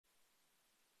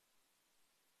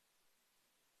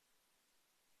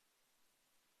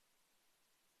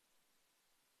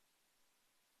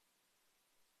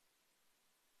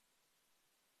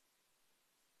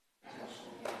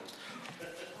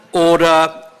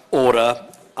Order, order.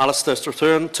 Alistair's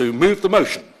return to move the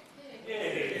motion.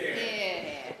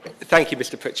 Thank you,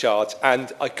 Mr Pritchard,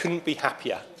 and I couldn't be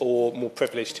happier or more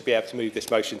privileged to be able to move this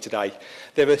motion today.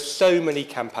 There are so many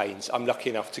campaigns I'm lucky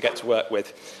enough to get to work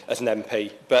with as an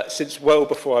MP, but since well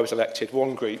before I was elected,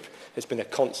 one group has been a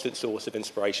constant source of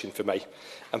inspiration for me.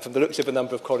 And from the looks of a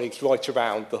number of colleagues right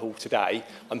around the hall today,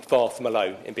 I'm far from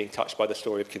alone in being touched by the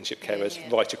story of kinship carers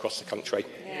right across the country.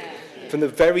 From the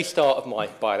very start of my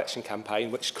by-election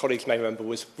campaign, which colleagues may remember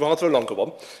was rather a longer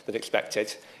one than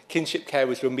expected, kinship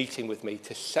carers were meeting with me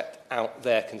to set out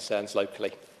their concerns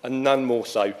locally, and none more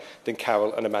so than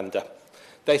Carol and Amanda.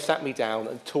 They sat me down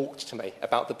and talked to me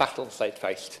about the battles they'd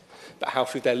faced, but how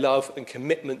through their love and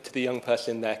commitment to the young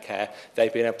person in their care,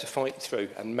 they've been able to fight through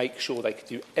and make sure they could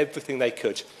do everything they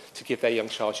could to give their young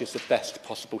charges the best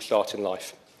possible start in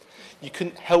life. You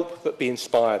couldn't help but be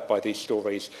inspired by these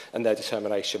stories and their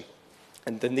determination,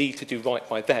 and the need to do right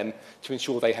by them to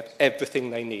ensure they have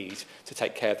everything they need to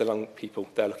take care of the young people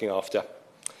they're looking after.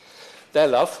 Their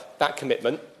love, that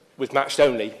commitment, was matched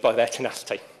only by their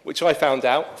tenacity, which I found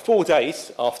out 4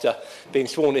 days after being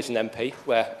sworn as an MP,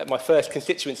 where at my first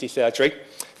constituency surgery,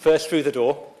 first through the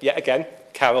door, yet again,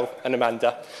 Carol and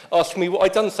Amanda, asking me what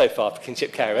I'd done so far for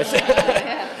kinship carers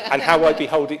and how I'd be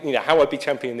holding, how I'd be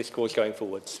championing this cause going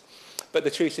forwards. But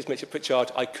the truth is, Mr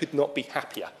Pritchard, I could not be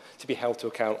happier to be held to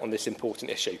account on this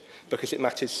important issue because it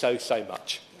matters so, so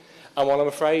much. And while I'm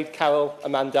afraid, Carol,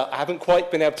 Amanda, I haven't quite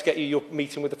been able to get you your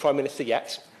meeting with the Prime Minister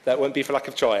yet, that won't be for lack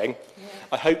of trying,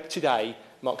 I hope today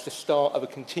marks the start of a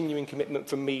continuing commitment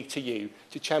from me to you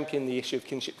to champion the issue of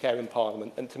kinship care in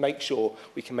Parliament and to make sure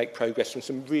we can make progress in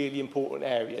some really important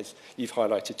areas you've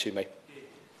highlighted to me.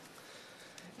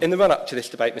 In the run-up to this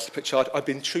debate, Mr Pritchard, I've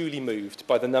been truly moved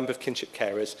by the number of kinship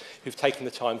carers who've taken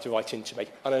the time to write into me,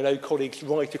 and I know colleagues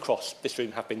right across this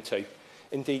room have been too.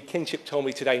 Indeed, Kinship told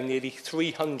me today nearly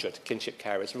 300 kinship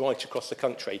carers right across the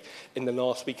country in the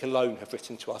last week alone have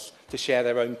written to us to share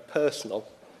their own personal,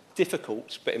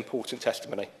 difficult but important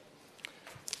testimony.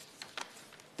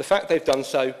 The fact they've done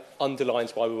so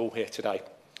underlines why we're all here today,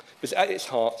 because at its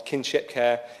heart, kinship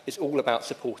care is all about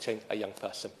supporting a young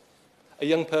person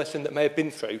that may have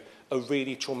been through a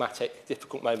really traumatic,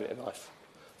 difficult moment in life.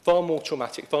 Far more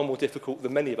traumatic, far more difficult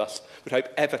than many of us would hope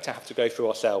ever to have to go through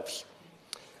ourselves.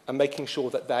 And making sure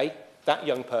that they, that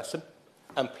young person,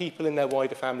 and people in their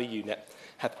wider family unit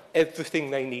have everything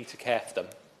they need to care for them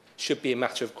should be a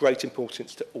matter of great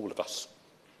importance to all of us.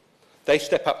 They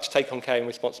step up to take on caring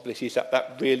responsibilities at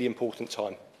that really important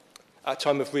time, at a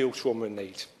time of real trauma and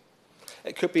need.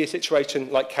 It could be a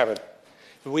situation like Karen,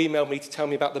 who emailed me to tell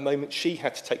me about the moment she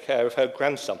had to take care of her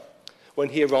grandson when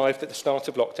he arrived at the start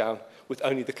of lockdown with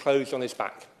only the clothes on his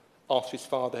back after his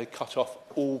father had cut off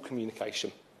all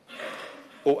communication.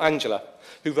 Or Angela,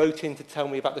 who wrote in to tell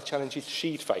me about the challenges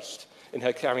she'd faced in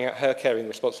her carrying out her caring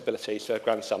responsibilities to her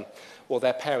grandson while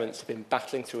their parents had been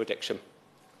battling through addiction.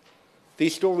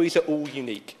 These stories are all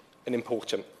unique and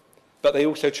important, but they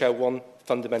also trail one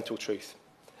fundamental truth.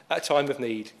 At a time of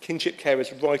need, kinship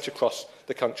carers right across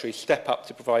the country step up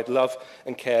to provide love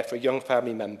and care for a young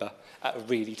family member at a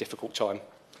really difficult time,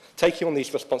 taking on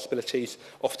these responsibilities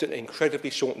often at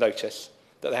incredibly short notice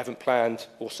that they haven't planned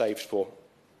or saved for.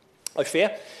 I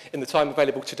fear, in the time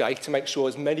available today, to make sure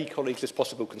as many colleagues as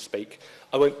possible can speak,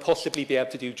 I won't possibly be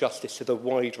able to do justice to the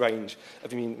wide range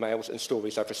of emails and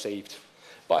stories I've received.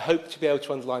 But I hope to be able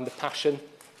to underline the passion,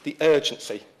 the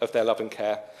urgency of their love and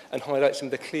care, and highlight some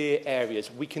of the clear areas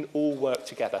we can all work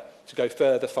together to go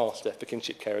further faster for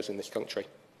kinship carers in this country.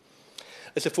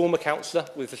 As a former councillor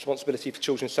with responsibility for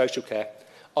children's social care,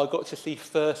 I got to see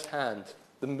firsthand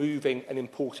the moving and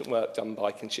important work done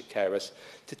by kinship carers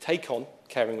to take on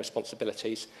caring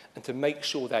responsibilities and to make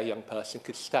sure their young person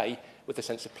could stay with a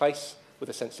sense of place, with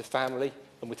a sense of family,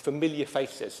 and with familiar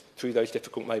faces through those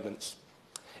difficult moments.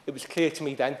 It was clear to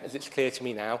me then, as it's clear to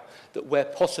me now, that where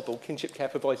possible, kinship care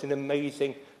provides an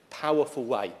amazing, powerful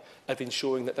way of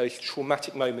ensuring that those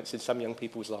traumatic moments in some young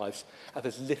people's lives have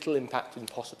as little impact as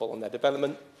possible on their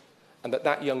development, and that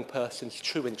that young person's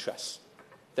true interests,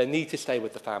 their need to stay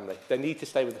with the family, their need to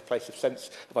stay with a place of sense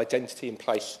of identity and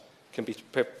place can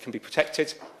be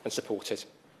protected and supported.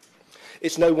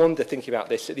 It's no wonder, thinking about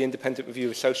this, that the Independent Review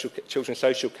of Children's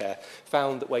Social Care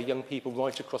found that where young people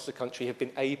right across the country have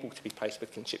been able to be placed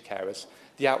with kinship carers,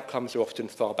 the outcomes are often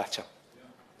far better.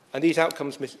 And these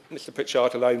outcomes, Mr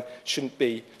Pritchard, alone should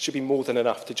be more than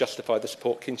enough to justify the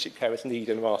support kinship carers need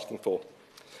and are asking for.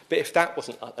 But if that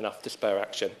wasn't enough to spur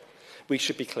action, we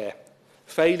should be clear.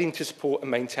 Failing to support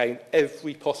and maintain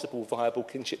every possible viable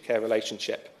kinship care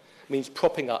relationship means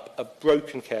propping up a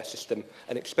broken care system,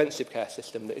 an expensive care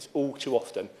system that is all too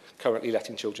often currently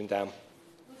letting children down.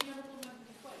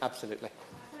 Absolutely.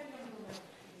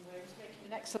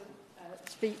 An excellent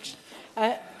speech.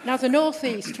 Now, the North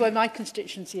East, where my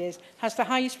constituency is, has the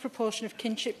highest proportion of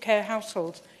kinship care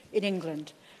households in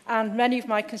England. And many of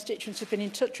my constituents have been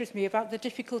in touch with me about the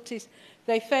difficulties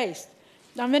they face.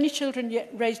 Now, many children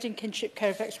raised in kinship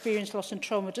care have experienced loss and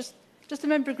trauma. Does the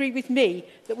member agree with me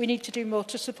that we need to do more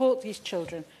to support these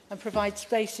children and provide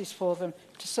spaces for them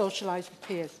to socialise with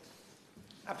peers?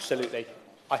 Absolutely.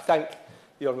 I thank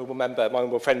the honourable member, my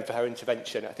honourable friend, for her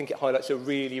intervention. I think it highlights a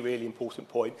really, really important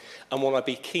point, and one I'd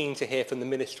be keen to hear from the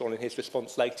Minister on in his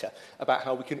response later about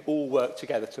how we can all work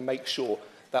together to make sure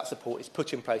that support is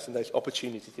put in place and those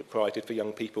opportunities are provided for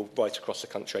young people right across the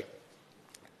country.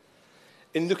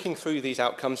 In looking through these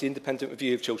outcomes, the Independent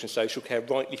Review of Children's Social Care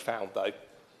rightly found, though,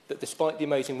 that despite the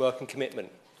amazing work and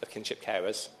commitment of kinship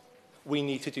carers, we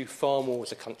need to do far more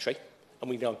as a country, and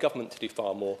we need our government to do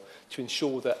far more to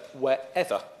ensure that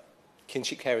wherever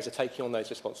kinship carers are taking on those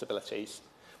responsibilities,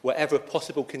 wherever a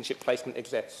possible kinship placement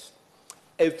exists,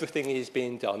 everything is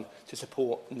being done to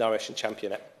support, nourish and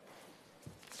champion it.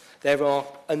 There are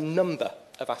a number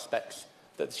of aspects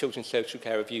that the Children's Social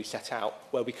Care Review set out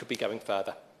where we could be going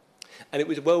further. And it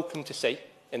was welcome to see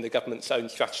in the government's own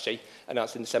strategy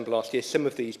announced in December last year some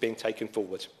of these being taken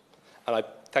forward. And I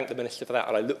thank the Minister for that,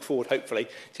 and I look forward, hopefully,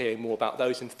 to hearing more about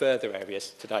those in further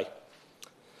areas today.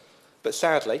 But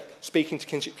sadly, speaking to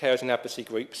kinship carers and advocacy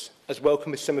groups, as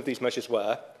welcome as some of these measures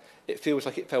were, it feels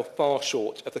like it fell far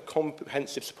short of the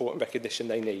comprehensive support and recognition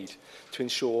they need to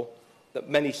ensure that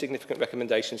many significant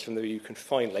recommendations from the review can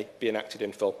finally be enacted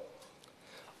in full.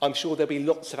 I'm sure there'll be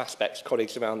lots of aspects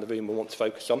colleagues around the room will want to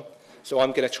focus on, so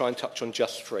I'm going to try and touch on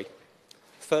just three.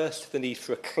 First, the need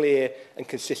for a clear and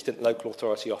consistent local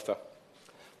authority offer.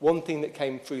 One thing that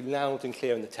came through loud and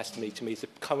clear in the testimony to me is the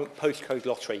current postcode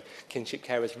lottery kinship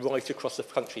carers right across the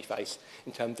country face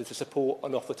in terms of the support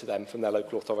and offer to them from their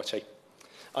local authority.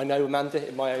 I know Amanda,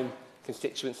 in my own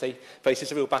constituency,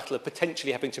 faces a real battle of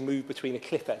potentially having to move between a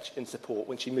cliff edge in support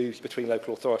when she moves between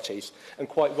local authorities, and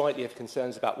quite rightly have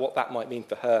concerns about what that might mean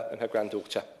for her and her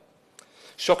granddaughter.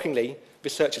 Shockingly,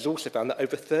 research has also found that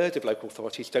over a third of local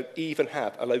authorities don't even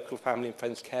have a local family and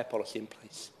friends care policy in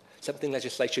place, something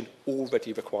legislation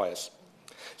already requires.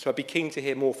 So I'd be keen to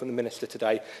hear more from the Minister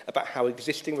today about how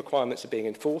existing requirements are being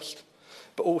enforced,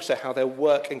 but also how they'll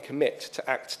work and commit to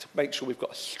act to make sure we've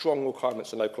got strong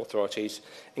requirements in local authorities,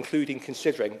 including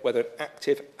considering whether an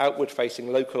active,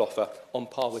 outward-facing local offer on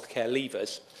par with care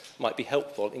leavers might be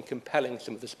helpful in compelling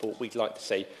some of the support we'd like to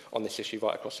see on this issue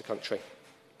right across the country.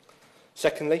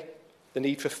 Secondly, the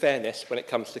need for fairness when it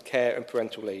comes to care and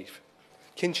parental leave.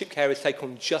 Kinship carers take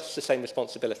on just the same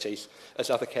responsibilities as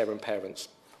other carer and parents,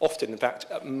 often, in fact,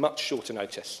 at much shorter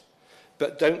notice,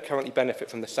 but don't currently benefit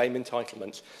from the same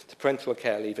entitlements to parental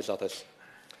care leave as others.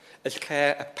 As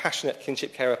Claire, a passionate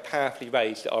kinship carer, powerfully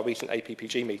raised at our recent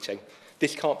APPG meeting,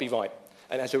 this can't be right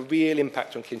and has a real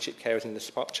impact on kinship carers and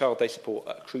the child they support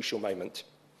at a crucial moment.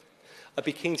 I'd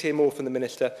be keen to hear more from the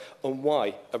Minister on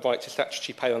why a right to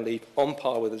statutory pay on leave on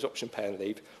par with adoption pay on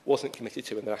leave wasn't committed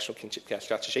to in the National Kinship Care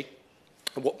Strategy,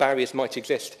 and what barriers might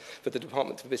exist for the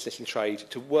Department for Business and Trade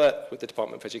to work with the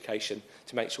Department for Education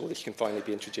to make sure this can finally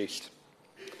be introduced.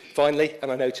 Finally, and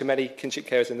I know to many kinship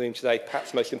carers in the room today,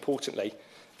 perhaps most importantly,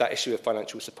 that issue of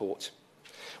financial support.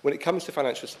 When it comes to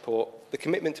financial support, the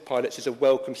commitment to pilots is a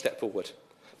welcome step forward.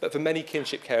 But for many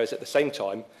kinship carers at the same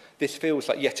time, this feels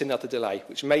like yet another delay,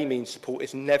 which may mean support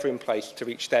is never in place to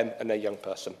reach them and their young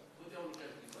person.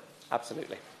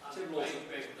 Absolutely.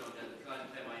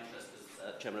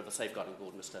 Chairman of the Safeguarding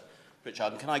Board, Mr.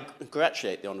 Pritchard. And can I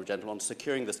congratulate the honourable gentleman on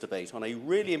securing this debate on a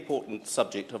really important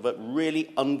subject of a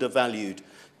really undervalued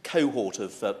cohort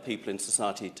of people in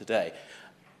society today.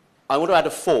 I want to add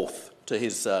a fourth to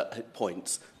his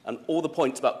points, and all the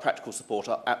points about practical support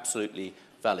are absolutely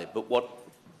valid. But what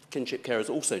kinship carers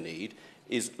also need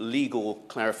is legal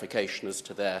clarification as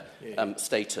to their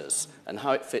status and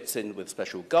how it fits in with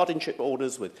special guardianship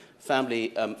orders, with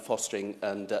family fostering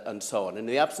and so on. In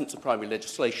the absence of primary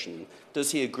legislation,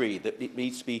 does he agree that it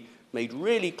needs to be made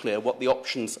really clear what the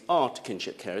options are to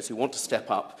kinship carers who want to step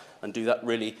up and do that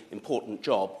really important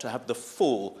job to have the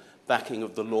full backing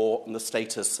of the law and the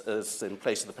status as in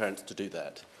place of the parents to do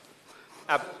that?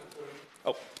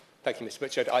 Thank you, Mr.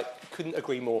 Richard. I couldn't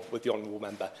agree more with the honourable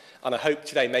member. And I hope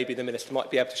today maybe the Minister might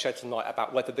be able to shed some light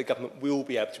about whether the government will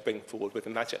be able to bring forward with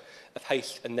a measure of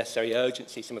haste and necessary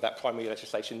urgency some of that primary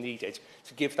legislation needed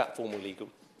to give that formal legal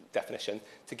definition,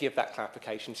 to give that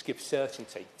clarification, to give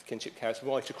certainty to kinship carers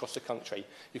right across the country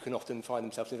who can often find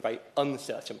themselves in a very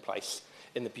uncertain place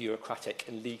in the bureaucratic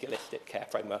and legalistic care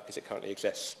framework as it currently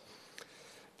exists.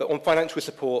 But on financial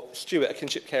support, Stuart, a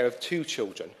kinship carer of 2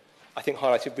 children, I think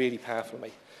highlighted really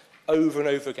powerfully, over and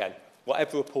over again,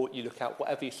 whatever report you look at,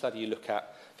 whatever study you look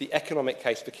at, the economic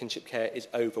case for kinship care is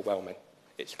overwhelming.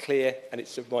 It's clear and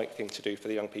it's the right thing to do for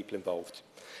the young people involved.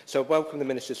 So I welcome the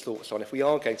Minister's thoughts on, if we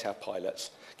are going to have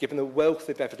pilots, given the wealth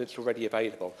of evidence already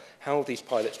available, how these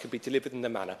pilots can be delivered in a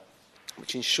manner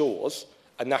which ensures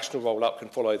a national rollout can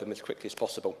follow them as quickly as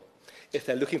possible. If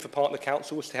they're looking for partner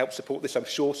councils to help support this, I'm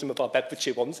sure some of our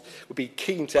Bedfordshire ones would be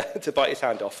keen to bite his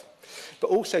hand off. But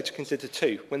also to consider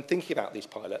too, when thinking about these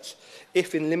pilots,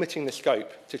 if in limiting the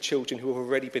scope to children who have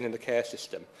already been in the care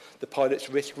system, the pilots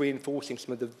risk reinforcing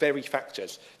some of the very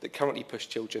factors that currently push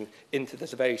children into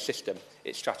the very system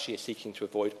its strategy is seeking to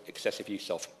avoid excessive use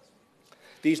of.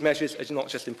 These measures are not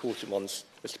just important ones,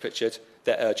 Mr Pritchard,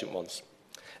 they're urgent ones.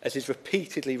 As is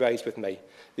repeatedly raised with me,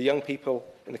 the young people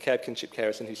in the care of kinship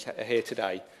carers and who are here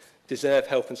today deserve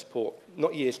help and support,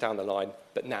 not years down the line,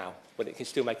 but now, when it can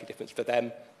still make a difference for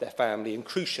them, their family, and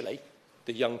crucially,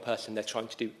 the young person they're trying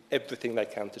to do everything they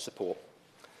can to support.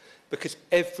 Because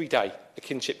every day a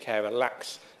kinship carer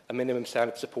lacks a minimum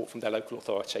standard of support from their local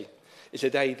authority is a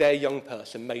day their young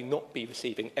person may not be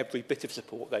receiving every bit of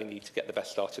support they need to get the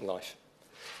best start in life.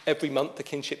 Every month the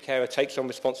kinship carer takes on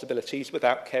responsibilities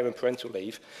without care and parental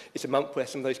leave is a month where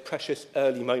some of those precious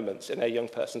early moments in a young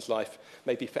person's life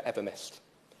may be forever missed.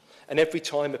 And every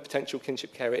time a potential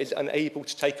kinship carer is unable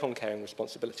to take on caring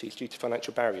responsibilities due to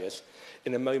financial barriers,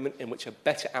 in a moment in which a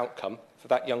better outcome for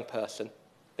that young person,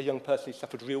 a young person who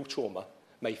suffered real trauma,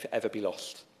 may forever be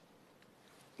lost.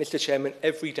 Mr Chairman,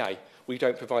 every day we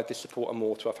don't provide this support and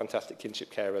more to our fantastic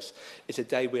kinship carers is a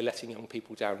day we're letting young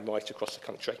people down right across the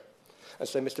country. And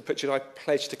so, Mr Pritchard, I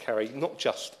pledge to carry not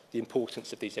just the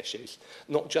importance of these issues,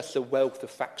 not just the wealth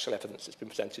of factual evidence that's been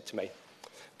presented to me,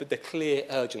 but the clear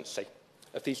urgency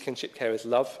of these kinship carers'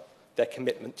 love, their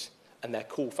commitment and their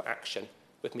call for action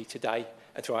with me today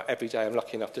and throughout every day I'm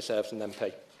lucky enough to serve as an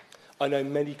MP. I know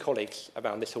many colleagues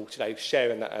around this hall today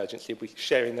sharing that urgency, will be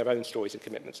sharing their own stories and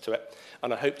commitments to it,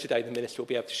 and I hope today the Minister will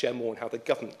be able to share more on how the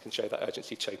government can show that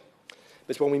urgency too.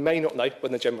 There's one we may not know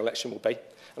when the general election will be,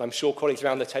 and I'm sure colleagues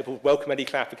around the table would welcome any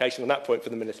clarification on that point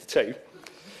from the Minister too.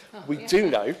 We do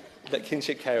know that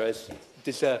kinship carers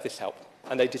deserve this help,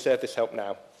 and they deserve this help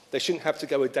now. They shouldn't have to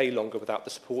go a day longer without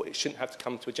the support. It shouldn't have to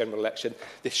come to a general election.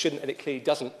 This shouldn't, and it clearly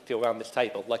doesn't feel around this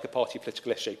table like a party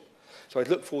political issue. So I'd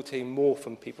look forward to hearing more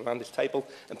from people around this table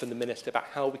and from the Minister about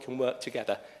how we can work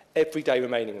together every day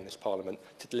remaining in this Parliament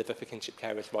to deliver for kinship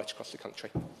carers right across the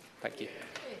country. Thank you.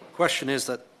 The question is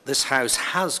that this House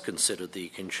has considered the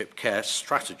kinship care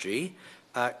strategy.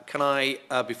 Can I,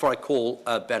 before I call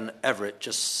Ben Everett,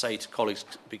 just say to colleagues,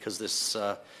 because this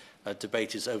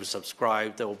debate is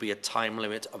oversubscribed, there will be a time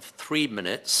limit of 3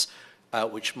 minutes,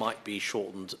 which might be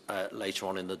shortened later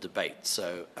on in the debate.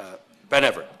 So, Ben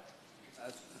Everett.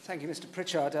 Thank you, Mr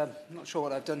Pritchard. I'm not sure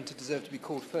what I've done to deserve to be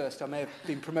called first. I may have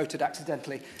been promoted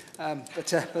accidentally, but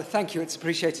thank you. It's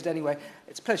appreciated anyway.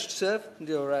 It's a pleasure to serve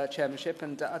under your chairmanship,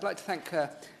 and I'd like to thank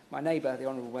my neighbour, the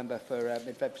Honourable Member for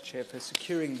Mid-Bedfordshire, for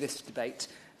securing this debate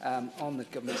on the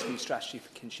government's new strategy for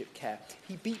kinship care.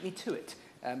 He beat me to it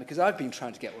because I've been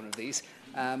trying to get one of these,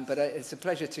 but it's a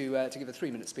pleasure to give a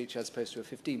 3-minute speech as opposed to a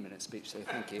 15-minute speech, so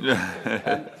thank you.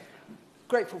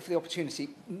 Grateful for the opportunity,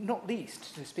 not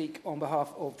least to speak on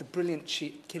behalf of the brilliant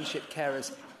kinship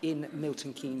carers in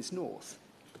Milton Keynes North.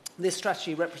 This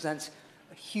strategy represents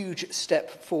a huge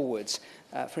step forwards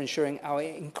for ensuring our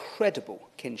incredible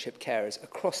kinship carers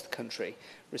across the country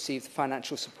receive the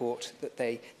financial support that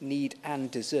they need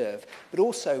and deserve, but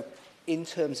also in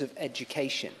terms of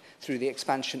education through the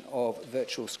expansion of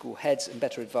virtual school heads and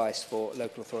better advice for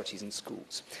local authorities and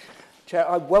schools. Chair,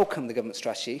 I welcome the government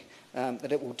strategy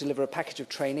that it will deliver a package of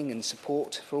training and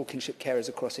support for all kinship carers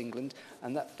across England,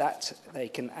 and that they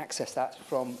can access that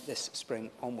from this spring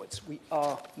onwards. We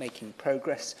are making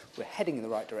progress. We're heading in the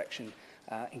right direction.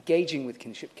 Engaging with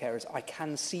kinship carers, I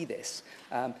can see this.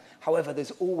 However,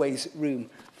 there's always room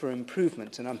for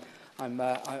improvement, and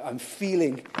I'm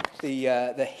feeling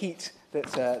the heat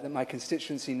that my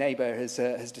constituency neighbour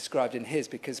has described in his,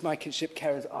 because my kinship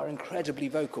carers are incredibly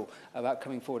vocal about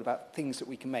coming forward about things that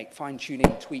we can make, fine-tuning,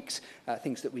 tweaks,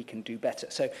 things that we can do better.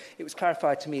 So it was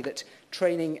clarified to me that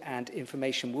training and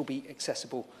information will be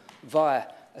accessible via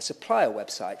a supplier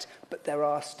website, but there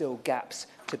are still gaps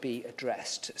to be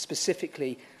addressed.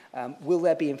 Specifically, Will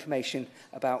there be information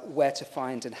about where to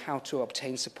find and how to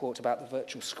obtain support about the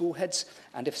virtual school heads?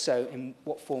 And if so, in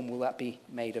what form will that be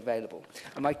made available?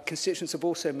 And my constituents have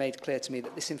also made clear to me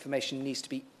that this information needs to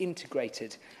be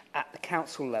integrated at the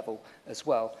council level as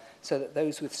well, so that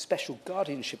those with special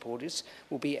guardianship orders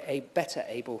will be better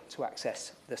able to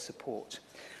access the support.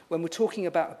 When we're talking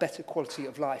about a better quality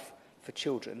of life for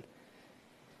children,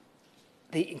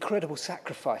 the incredible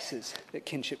sacrifices that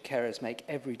kinship carers make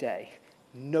every day,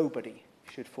 nobody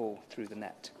should fall through the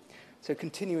net. So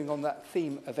continuing on that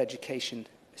theme of education,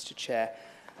 Mr. Chair,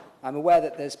 I'm aware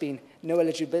that there's been no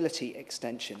eligibility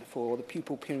extension for the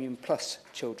Pupil Premium Plus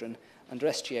children under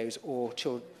SGOs or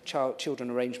children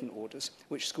arrangement orders,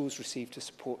 which schools receive to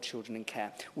support children in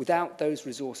care. Without those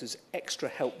resources, extra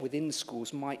help within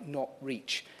schools might not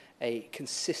reach a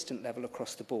consistent level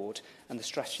across the board, and the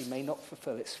strategy may not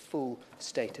fulfil its full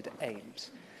stated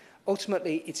aims.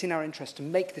 Ultimately, it's in our interest to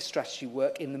make this strategy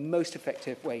work in the most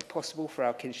effective way possible for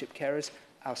our kinship carers,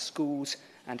 our schools,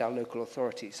 and our local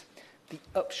authorities. The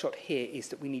upshot here is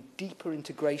that we need deeper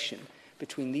integration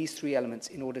between these three elements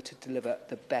in order to deliver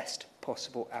the best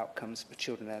possible outcomes for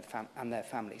children and their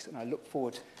families. And I look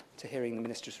forward to hearing the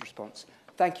Minister's response.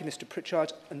 Thank you, Mr.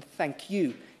 Pritchard, and thank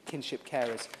you, kinship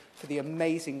carers, for the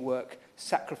amazing work,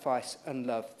 sacrifice and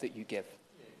love that you give.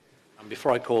 And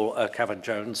before I call Kevin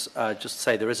Jones, just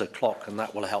say there is a clock, and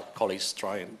that will help colleagues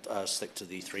try and stick to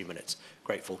the 3 minutes.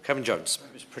 Grateful. Kevin Jones.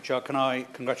 Mr. Pritchard, can I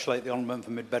congratulate the Honourable Member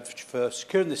for Mid-Bedfordshire for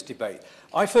securing this debate.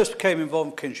 I first became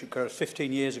involved in kinship carers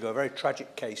 15 years ago, a very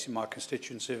tragic case in my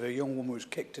constituency of a young woman who was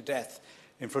kicked to death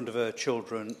in front of her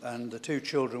children, and the two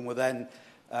children were then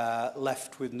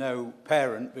left with no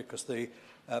parent because the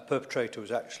perpetrator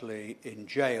was actually in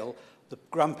jail. The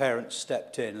grandparents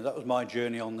stepped in, and that was my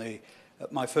journey on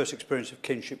my first experience of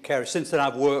kinship carers. Since then,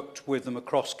 I've worked with them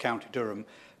across County Durham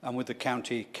and with the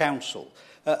County Council.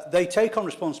 They take on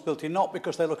responsibility not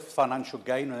because they look for financial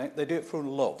gain, they do it through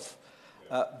love.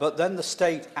 But then the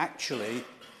state actually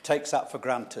takes that for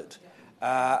granted.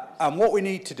 And what we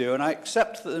need to do, and I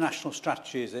accept that the national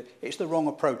strategy is it's the wrong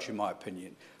approach in my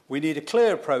opinion. We need a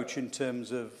clear approach in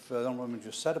terms of, the Honourable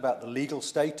just said, about the legal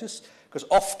status, because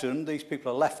often these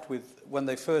people are left with, when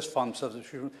they first find themselves in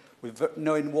children, with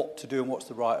knowing what to do and what's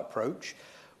the right approach.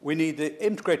 We need to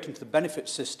integrate into the benefit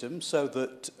system so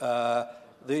that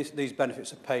these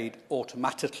benefits are paid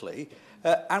automatically,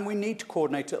 and we need to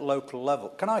coordinate at a local level.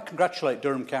 Can I congratulate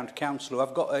Durham County Council, who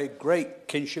have got a great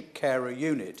kinship carer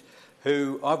unit,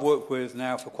 who I've worked with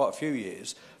now for quite a few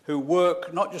years, who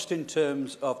work not just in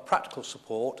terms of practical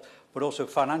support, but also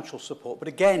financial support. But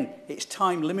again, it's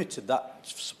time limited, that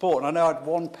support. And I know I had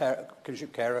one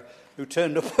kinship carer who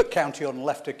turned up at County on and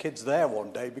left her kids there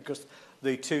one day because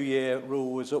the 2-year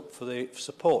rule was up for the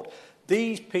support.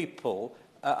 These people,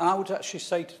 and I would actually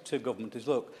say to government is,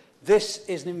 look, this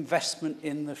is an investment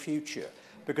in the future.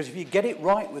 Because if you get it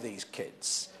right with these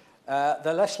kids,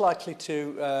 they're less likely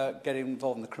to get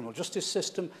involved in the criminal justice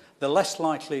system. They're less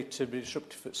likely to be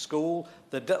disruptive at school.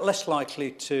 They're less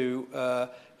likely to,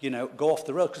 go off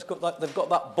the road because they've got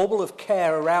that bubble of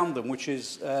care around them, which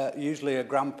is usually a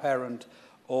grandparent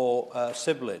or a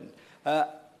sibling.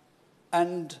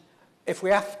 And if we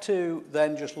have to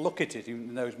then just look at it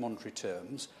in those monetary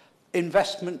terms,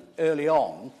 investment early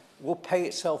on will pay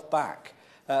itself back.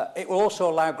 It will also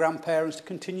allow grandparents to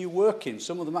continue working.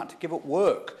 Some of them had to give up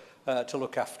work to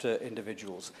look after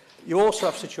individuals. You also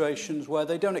have situations where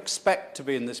they don't expect to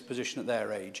be in this position at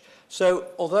their age. So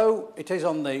although it is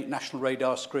on the national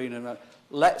radar screen, and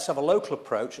let's have a local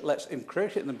approach, let's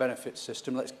integrate it in the benefit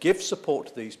system, let's give support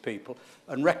to these people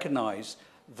and recognise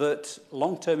that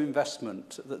long-term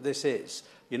investment that this is.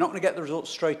 You're not going to get the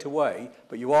results straight away,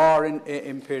 but you are in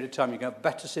period of time. You're going to have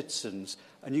better citizens,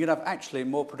 and you're going to have actually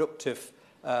more productive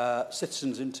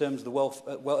citizens in terms of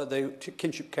the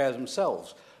kinship carers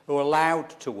themselves, who are allowed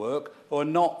to work or are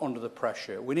not under the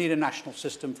pressure. We need a national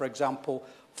system, for example,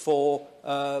 for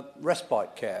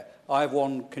respite care. I have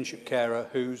one kinship carer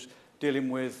who's dealing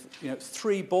with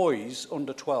 3 boys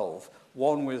under 12,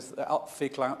 one with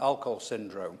fecal alcohol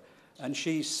syndrome, and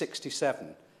she's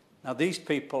 67. Now, these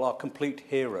people are complete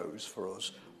heroes for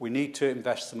us. We need to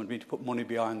invest them and we need to put money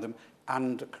behind them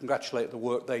and congratulate the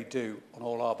work they do on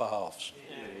all our behalfs.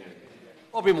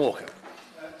 Bobby Walker.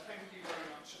 Thank you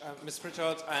very Mr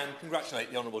Pritchard, and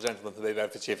congratulate the Honourable Gentleman from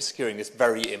Bedfordshire for securing this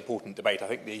very important debate. I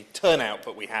think the turnout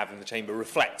that we have in the Chamber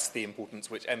reflects the importance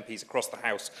which MPs across the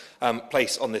House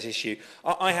place on this issue.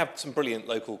 I have some brilliant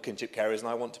local kinship carers, and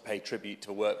I want to pay tribute to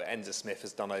the work that Enza Smith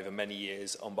has done over many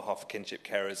years on behalf of kinship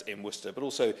carers in Worcester, but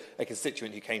also a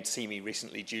constituent who came to see me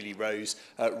recently, Julie Rose,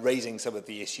 raising some of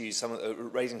the issues,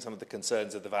 raising some of the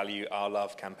concerns of the Value Our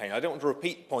Love campaign. I don't want to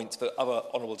repeat points that other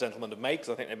Honourable Gentlemen have made, because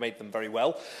I think they've made them very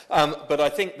well. But I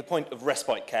think the point of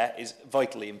respite care is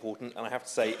vitally important, and I have to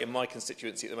say, in my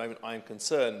constituency at the moment, I am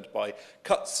concerned by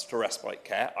cuts to respite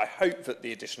care. I hope that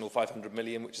the additional $500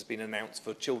 million, which has been announced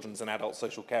for children's and adult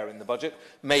social care in the budget,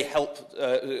 may help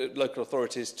local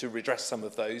authorities to redress some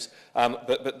of those,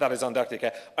 but that is undoubtedly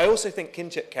care. I also think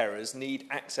kinship carers need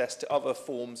access to other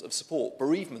forms of support,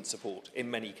 bereavement support in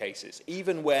many cases.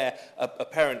 Even where a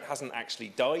parent hasn't actually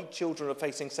died, children are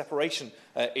facing separation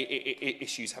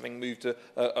issues, having moved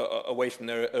away from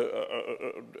their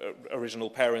original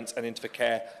parents and into the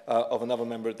care of another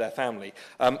member of their family.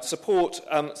 Support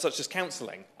such as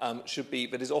counselling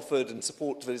that is offered, and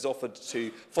support that is offered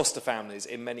to foster families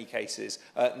in many cases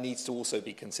needs to also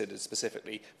be considered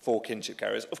specifically for kinship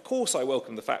carers. Of course, I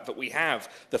welcome the fact that we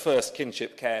have the first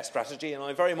kinship care strategy, and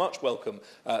I very much welcome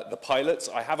the pilots.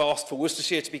 I have asked for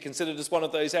Worcestershire to be considered as one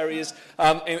of those areas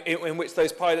in which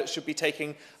those pilots should be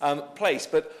taking place.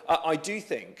 But I do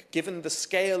think, given the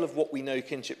scale of what we know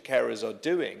kinship carers are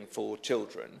doing for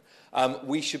children,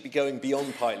 we should be going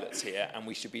beyond pilots here, and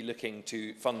we should be looking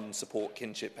to fund and support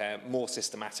kinship care more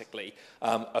systematically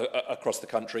across the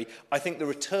country. I think the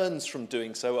returns from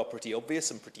doing so are pretty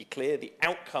obvious and pretty clear. The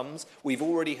outcomes, we've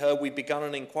already heard, we've begun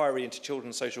an inquiry into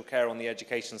children's social care on the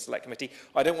Education Select Committee.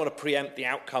 I don't want to preempt the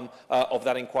outcome of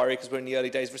that inquiry because we're in the early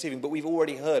days of receiving, but we've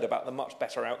already heard about the much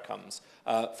better outcomes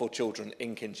for children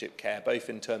in kinship care, both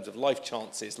in terms of life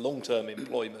chances, long-term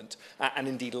employment, and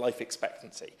indeed life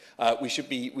expectancy. We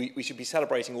should be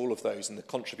celebrating all of those and the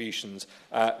contributions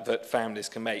that families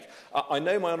can make. I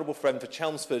know my honourable friend for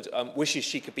Chelmsford wishes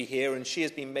she could be here, and she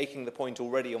has been making the point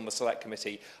already on the Select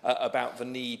Committee about the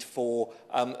need for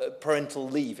parental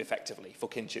leave, effectively, for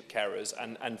kinship carers,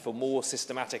 and for more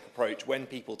systematic approach when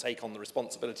people take on the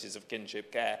responsibilities of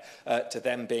kinship care to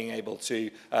them being able to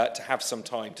have some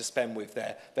time to spend with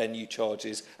their new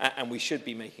charges, and we should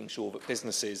be making sure that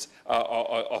businesses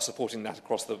are supporting that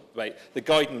across the debate. The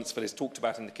guidance that is talked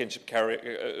about in the kinship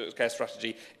care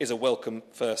strategy is a welcome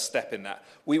first step in that.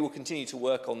 We will continue to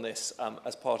work on this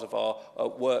as part of our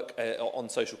work on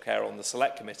social care on the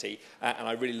Select Committee, and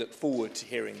I really look forward to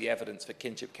hearing the evidence that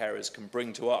kinship carers can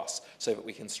bring to us so that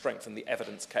we can strengthen the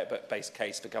evidence-based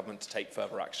case for government to take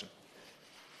further action.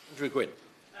 Andrew Gwynn.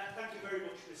 Thank you very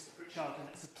much, Mr Pritchard, and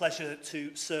it's a pleasure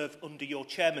to serve under your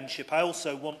chairmanship. I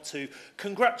also want to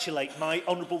congratulate my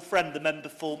honourable friend, the member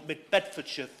for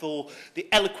Mid-Bedfordshire, for the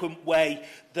eloquent way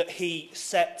that he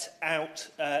set out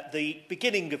the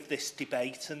beginning of this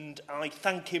debate, and I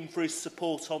thank him for his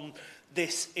support on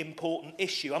this important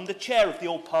issue. I'm the chair of the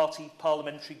all-party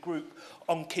parliamentary group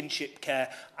on kinship care.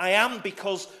 I am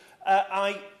because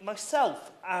I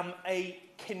myself am a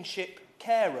kinship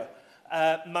carer.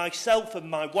 Myself and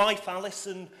my wife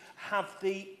Alison have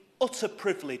the utter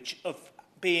privilege of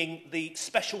being the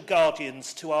special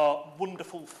guardians to our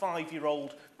wonderful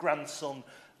 5-year-old grandson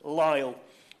Lyle.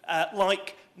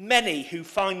 Like many who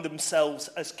find themselves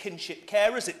as kinship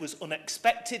carers, it was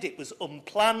unexpected, it was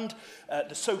unplanned.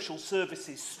 The social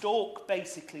services stalk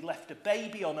basically left a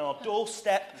baby on our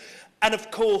doorstep. And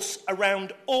of course,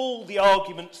 around all the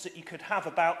arguments that you could have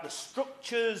about the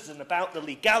structures and about the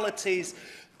legalities,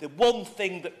 the one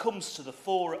thing that comes to the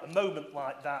fore at a moment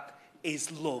like that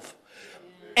is love.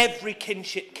 Every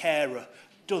kinship carer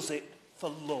does it for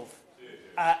love,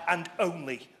 and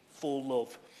only for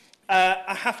love.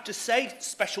 I have to say,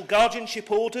 special guardianship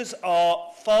orders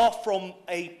are far from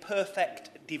a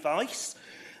perfect device.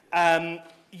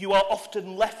 You are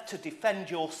often left to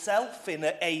defend yourself in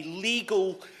a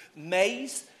legal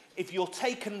maze. If you're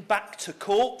taken back to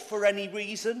court for any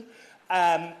reason,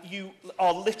 you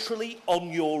are literally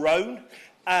on your own.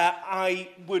 I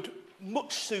would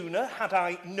much sooner, had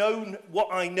I known what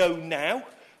I know now,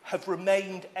 have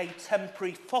remained a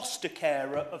temporary foster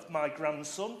carer of my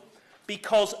grandson,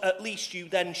 because at least you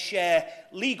then share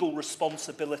legal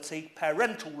responsibility,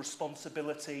 parental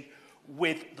responsibility,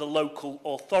 with the local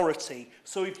authority.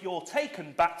 So if you're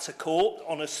taken back to court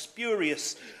on a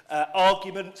spurious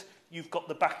argument, you've got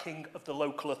the backing of the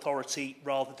local authority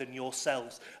rather than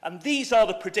yourselves. And these are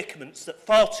the predicaments that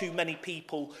far too many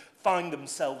people find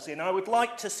themselves in. I would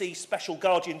like to see special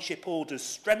guardianship orders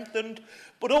strengthened,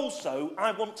 but also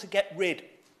I want to get rid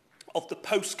of the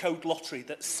postcode lottery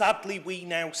that sadly we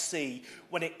now see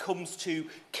when it comes to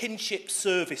kinship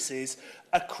services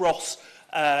across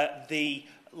the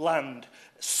land.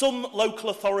 Some local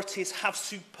authorities have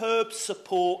superb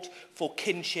support for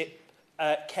kinship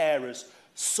carers,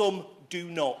 some do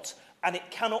not. And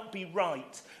it cannot be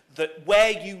right that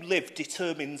where you live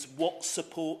determines what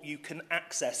support you can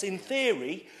access. In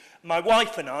theory, my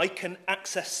wife and I can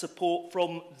access support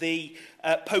from the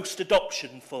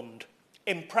post-adoption fund.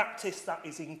 In practice, that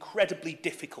is incredibly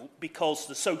difficult because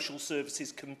the social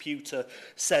services computer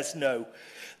says no.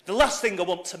 The last thing I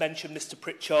want to mention, Mr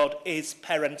Pritchard, is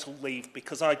parental leave,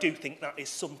 because I do think that is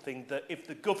something that if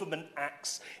the government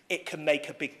acts, it can make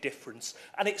a big difference.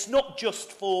 And it's not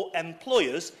just for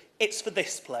employers, it's for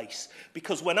this place.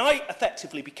 Because when I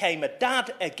effectively became a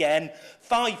dad again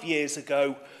 5 years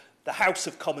ago, the House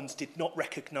of Commons did not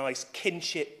recognise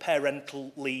kinship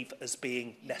parental leave as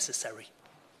being necessary.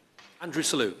 Andrew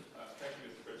Selous. Thank you,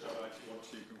 Mr Pritchard. I actually want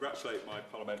to congratulate my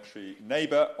parliamentary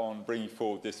neighbour on bringing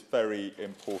forward this very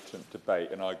important debate,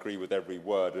 and I agree with every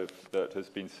word that has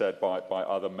been said by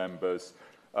other members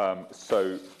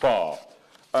so far.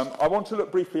 I want to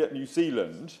look briefly at New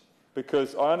Zealand,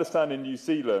 because I understand in New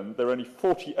Zealand there are only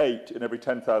 48 in every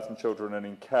 10,000 children and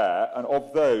in care, and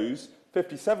of those,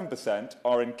 57%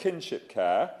 are in kinship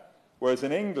care, whereas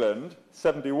in England,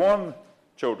 71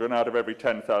 children out of every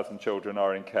 10,000 children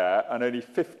are in care, and only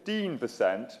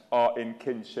 15% are in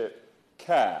kinship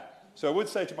care. So I would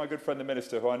say to my good friend the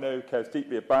Minister, who I know cares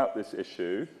deeply about this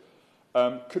issue,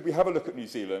 could we have a look at New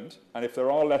Zealand, and if there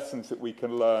are lessons that we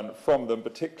can learn from them,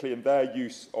 particularly in their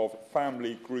use of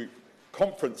family group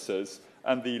conferences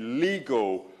and the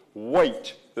legal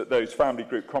weight that those family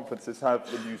group conferences have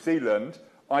in New Zealand,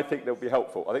 I think they'll be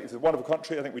helpful. I think it's a wonderful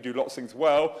country. I think we do lots of things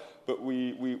well, but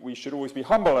we should always be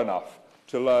humble enough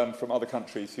to learn from other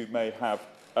countries who may have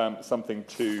something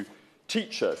to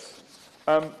teach us.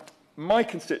 My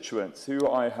constituents, who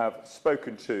I have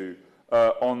spoken to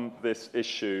on this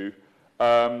issue,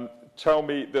 tell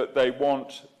me that they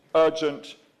want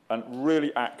urgent and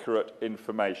really accurate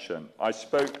information. I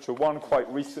spoke to one quite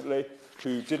recently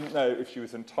who didn't know if she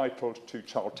was entitled to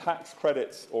child tax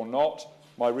credits or not.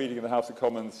 My reading of the House of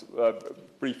Commons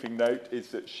briefing note is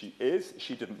that she is.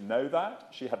 She didn't know that.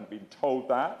 She hadn't been told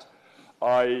that.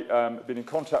 I've been in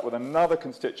contact with another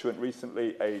constituent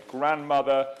recently, a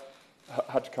grandmother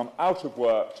had to come out of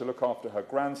work to look after her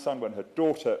grandson when her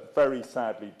daughter very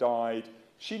sadly died.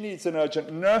 She needs an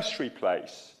urgent nursery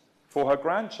place for her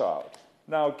grandchild.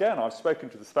 Now, again, I've spoken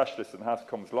to the specialist in the House of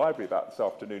Commons Library about this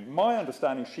afternoon. My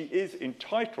understanding, she is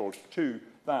entitled to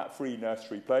that free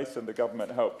nursery place and the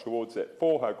government help towards it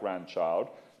for her grandchild,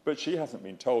 but she hasn't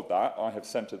been told that. I have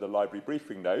sent her the library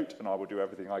briefing note, and I will do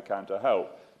everything I can to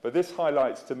help. But this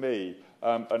highlights to me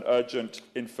an urgent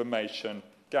information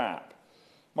gap.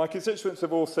 My constituents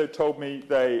have also told me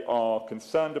they are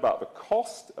concerned about the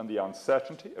cost and the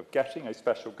uncertainty of getting a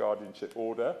special guardianship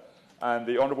order, and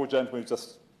the honourable gentleman who's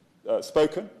just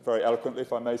spoken, very eloquently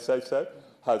if I may say so,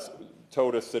 has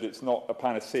told us that it's not a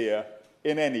panacea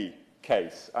in any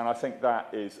case, and I think that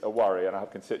is a worry. And I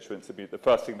have constituents that the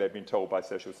first thing they've been told by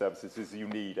social services is you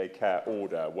need a care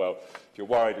order. Well, if you're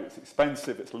worried it's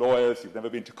expensive, it's lawyers, you've never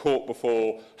been to court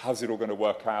before, how's it all going to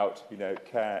work out? You know,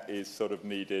 care is sort of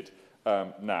needed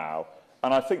now.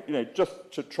 And I think, you know, just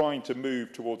trying to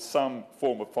move towards some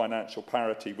form of financial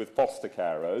parity with foster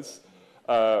carers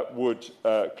would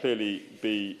clearly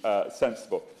be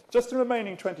sensible. Just in the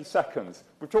remaining 20 seconds,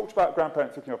 we've talked about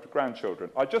grandparents looking after grandchildren.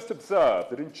 I just observed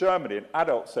that in Germany, in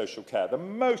adult social care, the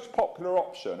most popular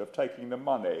option of taking the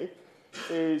money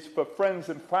is for friends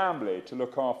and family to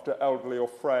look after elderly or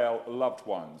frail loved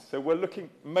ones. So we're looking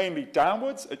mainly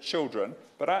downwards at children,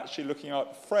 but actually looking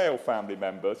at frail family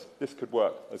members. This could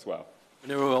work as well.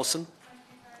 Manira Wilson.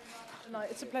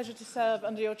 It's a pleasure to serve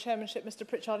under your chairmanship, Mr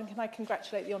Pritchard, and can I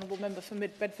congratulate the honourable member for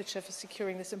Mid-Bedfordshire for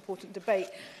securing this important debate.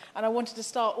 And I wanted to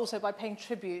start also by paying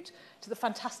tribute to the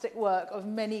fantastic work of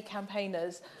many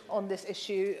campaigners on this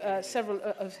issue, several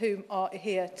of whom are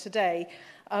here today.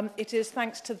 It is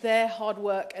thanks to their hard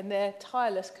work and their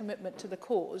tireless commitment to the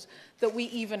cause that we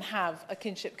even have a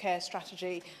kinship care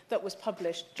strategy that was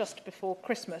published just before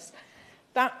Christmas.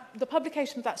 The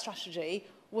publication of that strategy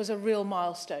was a real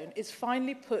milestone. It's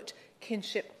finally put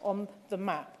kinship on the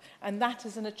map, and that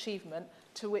is an achievement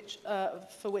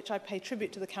for which I pay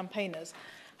tribute to the campaigners.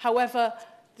 However,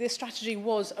 this strategy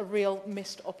was a real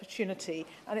missed opportunity,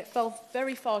 and it fell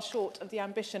very far short of the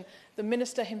ambition the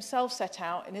Minister himself set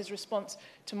out in his response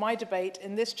to my debate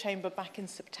in this chamber back in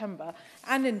September,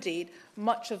 and indeed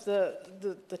much of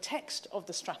the text of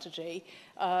the strategy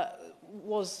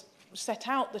was set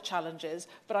out the challenges,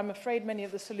 but I'm afraid many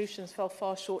of the solutions fell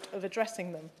far short of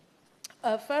addressing them.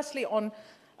 Firstly, on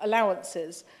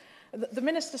allowances. The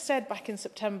Minister said back in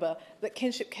September that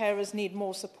kinship carers need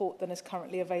more support than is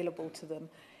currently available to them.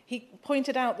 He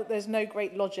pointed out that there's no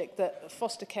great logic that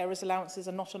foster carers' allowances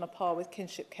are not on a par with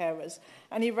kinship carers,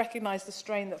 and he recognised the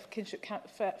strain that kinship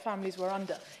families were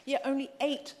under. Yet only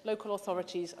 8 local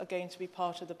authorities are going to be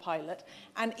part of the pilot,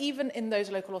 and even in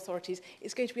those local authorities,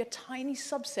 it's going to be a tiny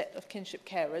subset of kinship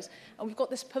carers, and we've got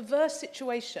this perverse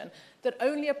situation that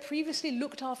only a previously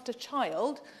looked after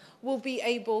child will be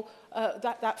able,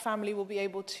 that family will be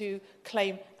able to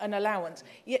claim an allowance.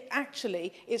 Yet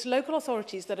actually, it's local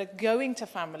authorities that are going to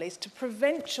families to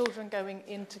prevent children going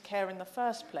into care in the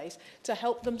first place, to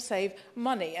help them save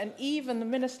money. And even the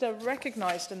Minister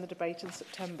recognised in the debate in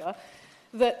September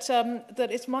that,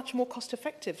 that it's much more cost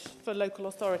effective for local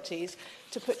authorities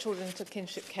to put children into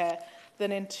kinship care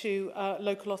than into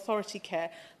local authority care.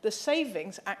 The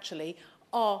savings actually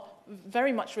are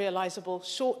very much realisable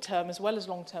short-term as well as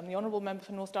long-term. The Honourable Member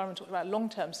for North Durham talked about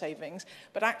long-term savings,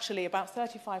 but actually about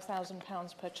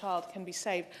 £35,000 per child can be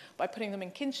saved by putting them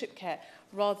in kinship care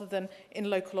rather than in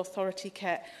local authority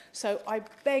care. So I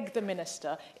beg the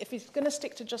Minister, if he's going to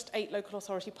stick to just 8 local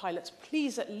authority pilots,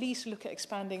 please at least look at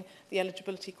expanding the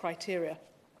eligibility criteria.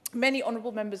 Many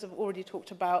honourable members have already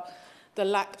talked about the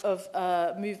lack of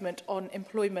movement on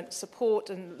employment support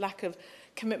and lack of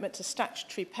commitment to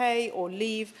statutory pay or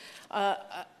leave.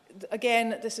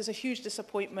 Again, this is a huge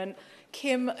disappointment.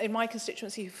 Kim, in my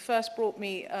constituency, who first brought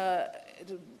my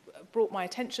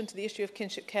attention to the issue of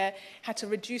kinship care, had to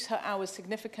reduce her hours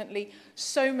significantly.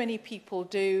 So many people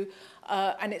do,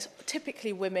 and it's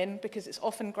typically women, because it's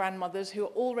often grandmothers who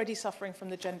are already suffering from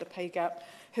the gender pay gap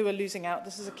who are losing out.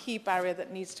 This is a key barrier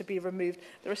that needs to be removed.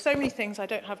 There are so many things I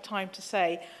don't have time to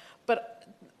say, but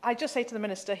I just say to the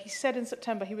Minister, he said in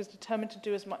September he was determined to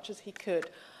do as much as he could.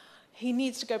 He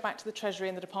needs to go back to the Treasury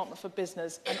and the Department for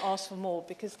Business and ask for more,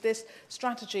 because this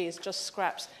strategy is just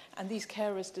scraps, and these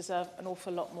carers deserve an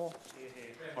awful lot more.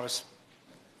 Morris.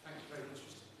 Thank you very much,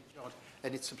 Mr. Pritchard,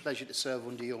 and it's a pleasure to serve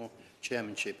under your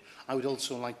chairmanship. I would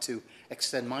also like to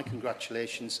extend my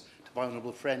congratulations to my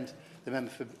honourable friend, the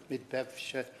member for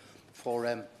Mid-Bedfordshire, for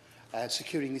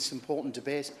securing this important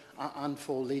debate and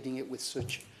for leading it with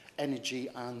such energy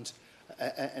and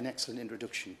an excellent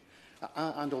introduction,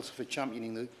 and also for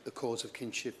championing the cause of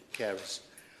kinship carers.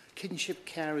 Kinship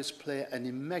carers play an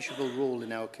immeasurable role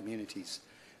in our communities.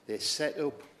 They set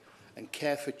up and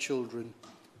care for children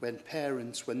when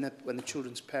the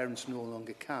children's parents no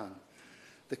longer can.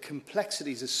 The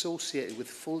complexities associated with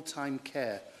full-time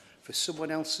care for someone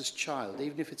else's child,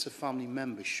 even if it's a family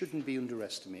member, shouldn't be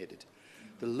underestimated.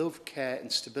 The love, care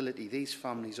and stability these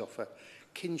families offer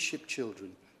kinship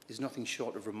children is nothing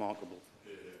short of remarkable.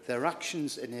 Their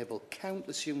actions enable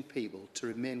countless young people to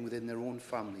remain within their own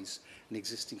families and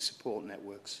existing support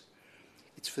networks.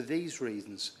 It's for these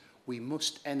reasons we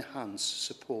must enhance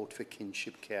support for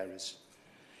kinship carers.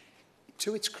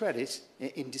 To its credit,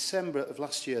 in December of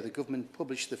last year, the government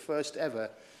published the first ever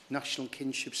National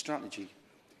Kinship Strategy.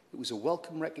 It was a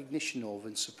welcome recognition of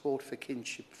and support for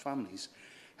kinship families.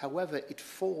 However, it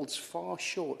falls far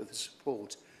short of the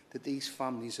support that these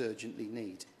families urgently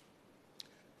need.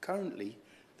 Currently,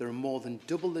 there are more than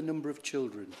double the number of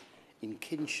children in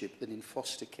kinship than in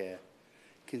foster care.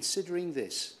 Considering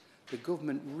this, the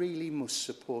government really must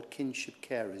support kinship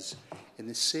carers in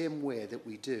the same way that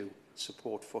we do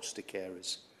support foster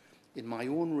carers. In my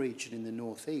own region in the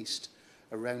North East,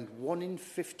 around 1 in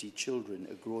 50 children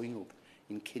are growing up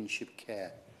in kinship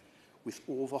care, with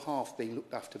over half being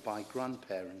looked after by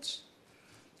grandparents.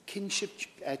 Kinship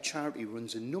Charity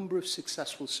runs a number of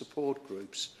successful support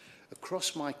groups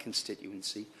across my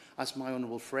constituency. As my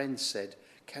honourable friend said,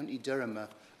 County Durham are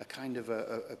a kind of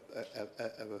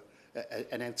an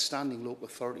outstanding local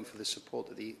authority for the support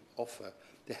that they offer.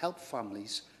 They help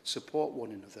families support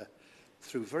one another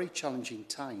through very challenging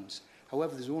times.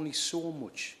 However, there's only so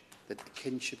much that the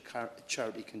Kinship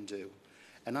Charity can do.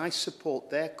 And I support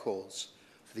their cause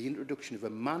for the introduction of a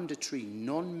mandatory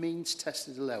non-means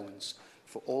tested allowance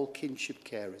for all kinship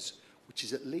carers, which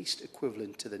is at least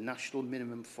equivalent to the National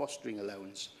Minimum Fostering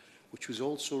Allowance, which was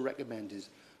also recommended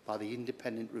by the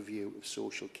Independent Review of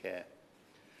Social Care.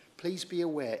 Please be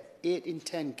aware, 8 in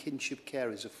 10 kinship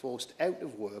carers are forced out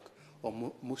of work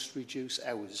or must reduce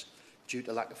hours due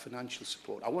to lack of financial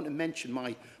support. I want to mention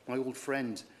my old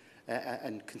friend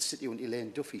and constituent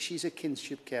Elaine Duffy. She's a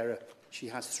kinship carer. She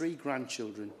has 3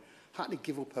 grandchildren, had to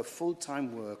give up her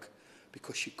full-time work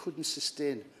because she couldn't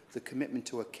sustain the commitment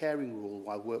to a caring role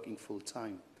while working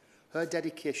full-time. Her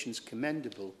dedication is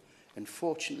commendable, and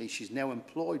fortunately she's now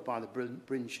employed by the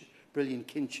brilliant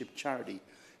Kinship charity,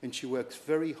 and she works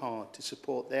very hard to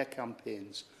support their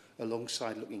campaigns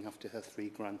alongside looking after her 3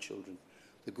 grandchildren.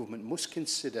 The government must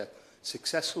consider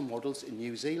successful models in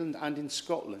New Zealand and in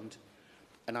Scotland,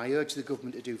 and I urge the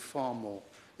government to do far more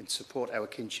and support our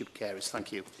kinship carers.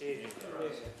 Thank you.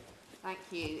 Thank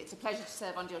you. It's a pleasure to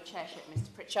serve under your chairship,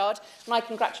 Mr Pritchard, and I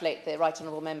congratulate the Right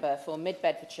Honourable Member for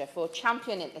Mid-Bedfordshire for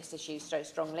championing this issue so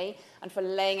strongly and for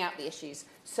laying out the issues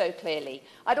so clearly.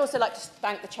 I'd also like to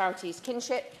thank the charities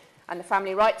Kinship and the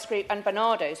Family Rights Group and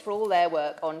Barnardo's for all their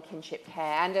work on kinship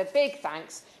care, and a big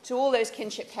thanks to all those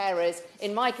kinship carers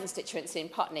in my constituency in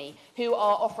Putney who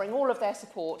are offering all of their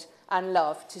support and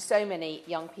love to so many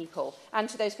young people, and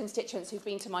to those constituents who've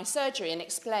been to my surgery and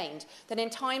explained that in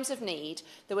times of need,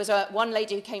 there was one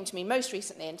lady who came to me most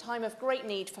recently in time of great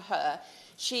need for her.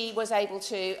 She was able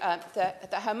to,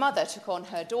 that her mother took on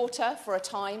her daughter for a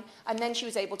time, and then she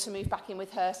was able to move back in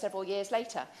with her several years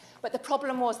later. But the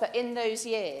problem was that in those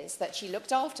years that she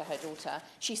looked after her daughter,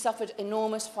 she suffered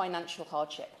enormous financial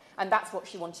hardship. And that's what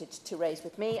she wanted to raise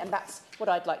with me, and that's what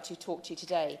I'd like to talk to you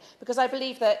today. Because I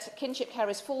believe that kinship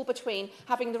carers fall between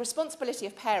having the responsibility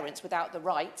of parents without the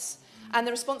rights and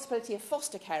the responsibility of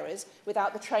foster carers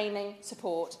without the training,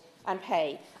 support and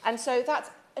pay. And so that's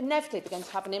inevitably going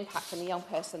to have an impact on the young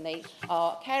person they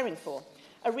are caring for.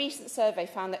 A recent survey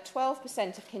found that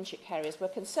 12% of kinship carers were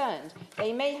concerned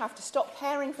they may have to stop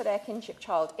caring for their kinship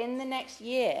child in the next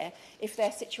year if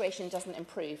their situation doesn't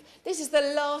improve. This is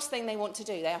the last thing they want to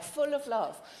do. They are full of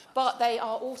love, but they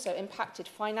are also impacted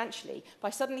financially by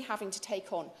suddenly having to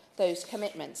take on those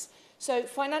commitments. So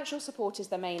financial support is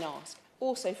the main ask,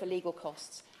 also for legal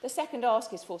costs. The second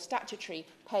ask is for statutory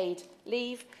paid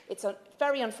leave. It's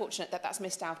very unfortunate that that's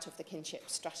missed out of the kinship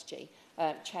strategy.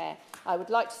 Chair, I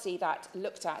would like to see that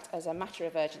looked at as a matter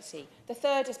of urgency. The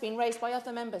third has been raised by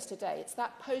other members today. It's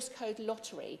that postcode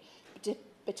lottery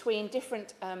between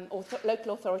different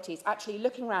local authorities actually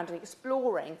looking around and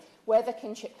exploring whether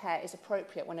kinship care is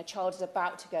appropriate when a child is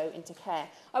about to go into care.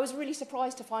 I was really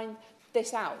surprised to find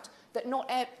this out, that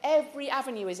not every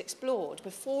avenue is explored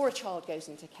before a child goes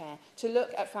into care to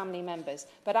look at family members,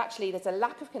 but actually there's a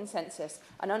lack of consensus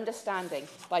and understanding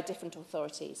by different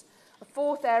authorities. A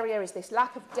fourth area is this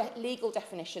lack of legal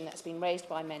definition that's been raised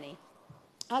by many.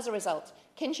 As a result,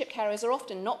 kinship carers are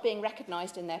often not being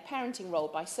recognised in their parenting role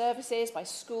by services, by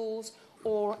schools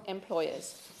or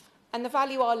employers. And the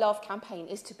Value Our Love campaign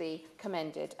is to be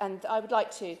commended, and I would like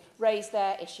to raise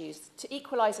their issues to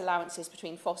equalise allowances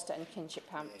between foster and kinship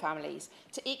families,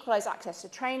 to equalise access to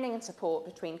training and support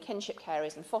between kinship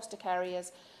carers and foster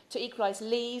carers, to equalise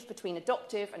leave between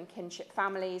adoptive and kinship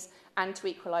families, and to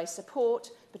equalise support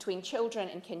between children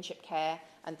in kinship care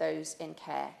and those in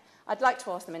care. I'd like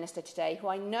to ask the Minister today, who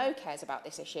I know cares about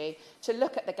this issue, to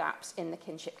look at the gaps in the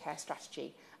kinship care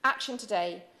strategy. Action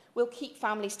today will keep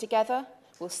families together,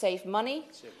 will save money,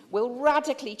 will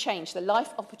radically change the life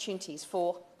opportunities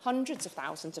for hundreds of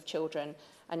thousands of children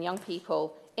and young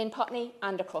people in Putney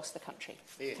and across the country.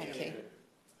 Thank you.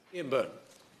 Ian Byrne.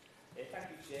 Thank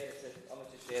you, Chair. It's an honour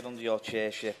to serve under your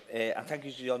chairship. And thank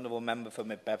you to the Honourable Member for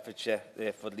Mid-Bedfordshire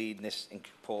for leading this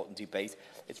important debate.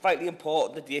 It's vitally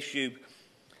important that the issue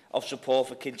of support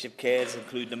for kinship carers,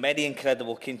 including the many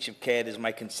incredible kinship carers in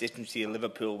my constituency of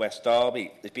Liverpool West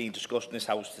Derby, is being discussed in this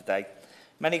House today.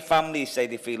 Many families say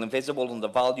they feel invisible,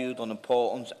 undervalued,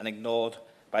 unimportant and ignored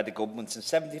by the government, and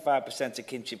 75% of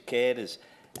kinship carers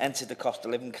entered the cost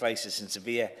of living crisis in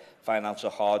severe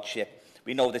financial hardship.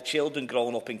 We know that children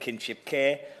growing up in kinship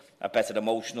care have better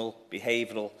emotional,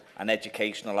 behavioural and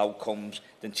educational outcomes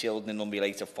than children in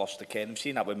unrelated foster care. I've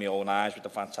seen that with my own eyes with a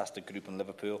fantastic group in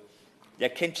Liverpool.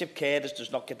 Yet kinship carers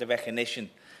does not get the recognition,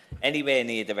 anywhere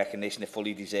near the recognition it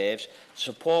fully deserves.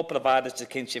 Support provided to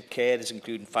kinship carers,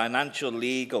 including financial,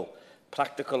 legal,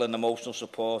 practical and emotional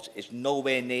support, is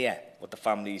nowhere near what the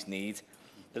families need.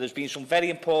 There has been some very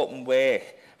important work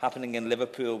happening in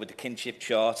Liverpool with the Kinship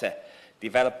Charter,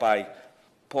 developed by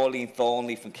Pauline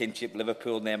Thornley from Kinship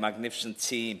Liverpool and their magnificent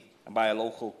team, and by our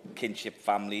local kinship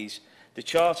families. The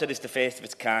Charter is the first of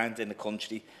its kind in the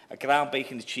country, a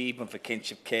groundbreaking achievement for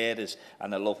kinship carers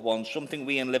and their loved ones, something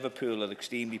we in Liverpool are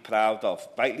extremely proud of,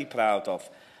 rightly proud of.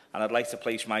 And I'd like to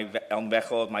place on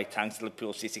record my thanks to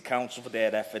Liverpool City Council for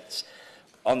their efforts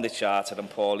on the Charter and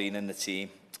Pauline and the team.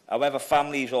 However,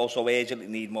 families also urgently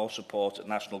need more support at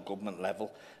national government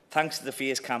level. Thanks to the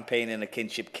fierce campaigning of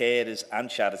kinship carers and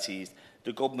charities,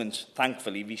 the government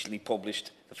thankfully recently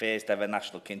published the first ever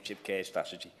national kinship care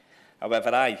strategy.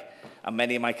 However, I and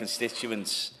many of my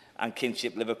constituents and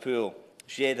Kinship Liverpool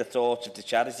share the thoughts of the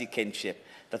charity Kinship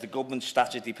that the government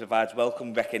strategy provides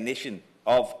welcome recognition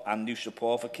of and new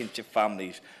support for kinship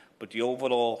families, but the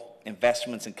overall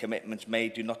investments and commitments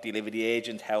made do not deliver the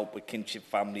urgent help which kinship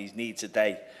families need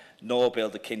today, nor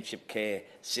build a kinship care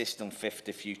system fit for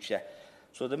the future.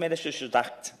 So the Minister should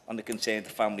act on the concerns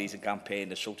of families and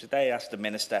campaigners. So today I ask the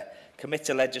Minister, commit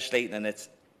to legislating and its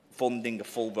funding a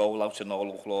full rollout in all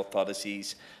local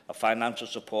authorities of financial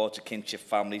support to kinship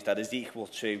families that is equal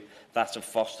to that of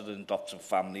fostered and adopted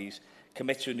families.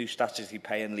 Commit to a new statutory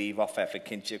pay and leave offer for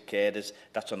kinship carers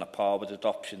that's on a par with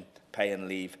adoption, pay and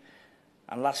leave.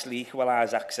 And lastly,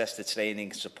 equalise access to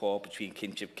training and support between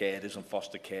kinship carers and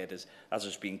foster carers, as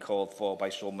has been called for by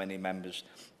so many members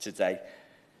today.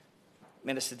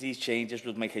 Minister, these changes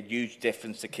would make a huge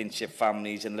difference to kinship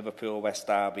families in Liverpool, West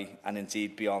Derby and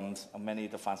indeed beyond, and many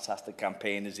of the fantastic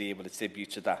campaigners are able to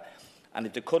tribute to that. And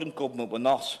if the current government will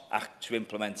not act to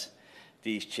implement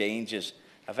these changes,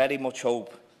 I very much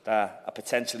hope that a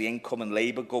potentially incoming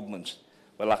Labour government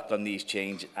will act on these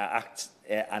changes,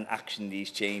 and action these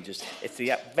changes. It's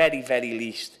the very, very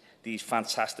least these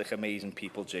fantastic, amazing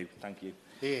people do. Thank you.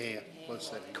 Yeah. Well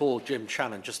said. Call Jim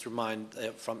Shannon. Just to remind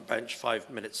the front bench, 5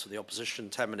 minutes for the opposition,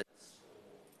 10 minutes.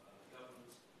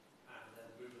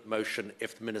 Motion,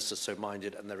 if the Minister's so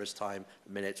minded, and there is time,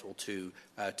 a minute or two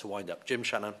to wind up. Jim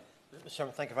Shannon. Mr.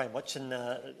 Chairman, thank you very much, and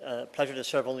pleasure to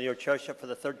serve under your chairship for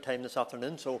the third time this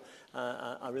afternoon, so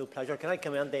a real pleasure. Can I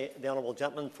commend the honourable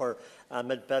gentleman for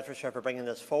Mid-Bedfordshire for bringing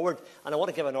this forward? And I want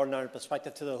to give an ordinary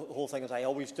perspective to the whole thing, as I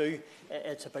always do.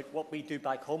 It's about what we do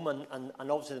back home, and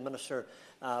obviously the Minister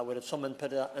would have some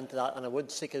input into that, and I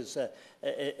would seek his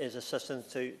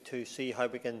assistance to see how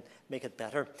we can make it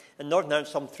better. In Northern Ireland,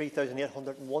 some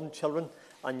 3,801 children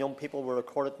and young people were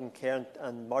recorded in care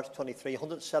in March 23,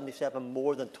 177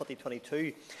 more than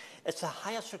 2022. It's the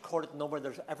highest recorded number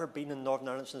there's ever been in Northern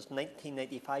Ireland since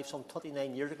 1995, some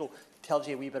 29 years ago. It tells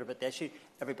you a wee bit about the issue.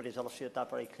 Everybody's illustrated that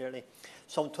very clearly.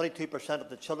 Some 22% of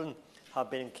the children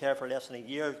have been in care for less than a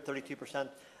year, 32%.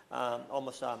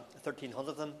 Almost 1,300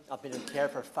 of them have been in care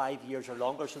for 5 years or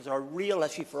longer. So there's a real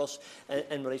issue for us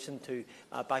in relation to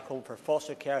back home for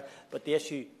foster care. But the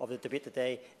issue of the debate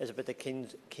today is about the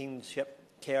kinship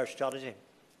care strategy.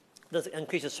 This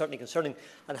increase is certainly concerning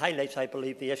and highlights, I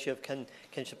believe, the issue of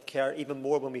kinship care even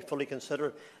more when we fully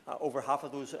consider over half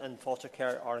of those in foster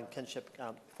care are in kinship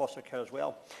foster care as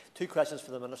well. Two questions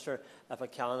for the Minister, if I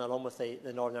can, along with the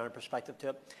Northern Ireland perspective to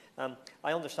it.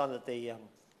 I understand that the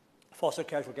foster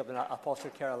carers were given a foster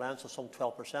care allowance of some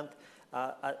 12%.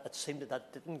 It seemed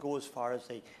that didn't go as far as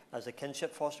the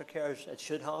kinship foster carers it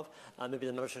should have. Maybe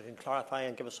the Minister can clarify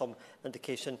and give us some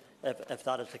indication if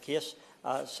that is the case.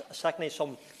 Secondly,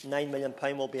 some £9 million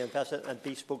will be invested in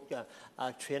bespoke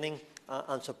training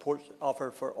and support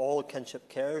offered for all kinship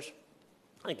carers.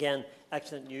 Again,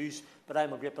 excellent news, but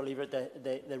I'm a great believer that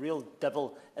the real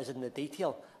devil is in the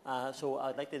detail. So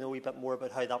I'd like to know a wee bit more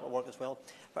about how that will work as well.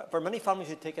 For many families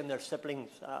who take in their sibling's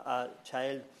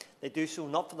child, they do so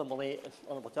not for the money,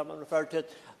 Honourable Gentleman referred to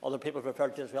it, other people have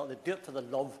referred to it as well. They do it for the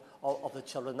love of the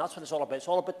children. That's what it's all about. It's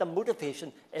all about the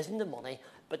motivation, isn't the money,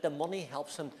 but the money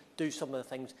helps them do some of the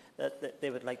things that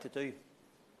they would like to do.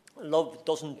 Love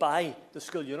doesn't buy the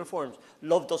school uniforms.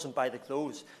 Love doesn't buy the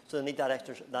clothes. So they need that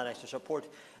extra support.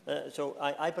 So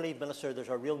I believe, Minister, there's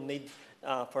a real need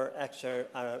for extra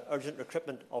urgent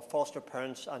recruitment of foster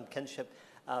parents and kinship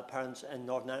parents in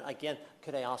Northern Ireland. Again,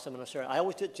 could I ask the Minister, I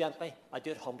always do it gently, I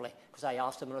do it humbly, because I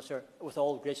ask the Minister with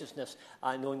all graciousness,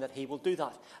 knowing that he will do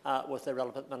that with the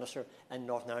relevant Minister in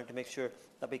Northern Ireland to make sure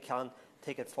that we can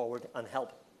take it forward and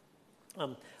help.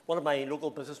 One of my local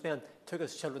businessmen took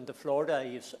his children to Florida.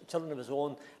 He has children of his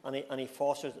own, and he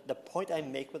fosters. The point I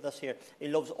make with this here, he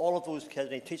loves all of those kids,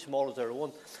 and he teaches them all as their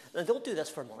own. And they don't do this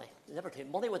for money. They never do.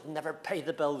 Money would never pay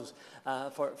the bills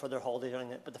for their holidays or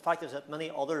anything. But the fact is that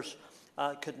many others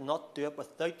could not do it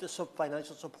without the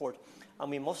financial support.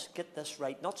 And we must get this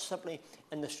right, not simply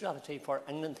in the strategy for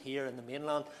England here in the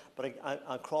mainland, but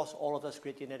across all of this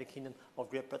great United Kingdom of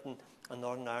Great Britain and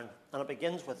Northern Ireland. And it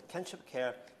begins with kinship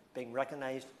care being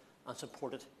recognised and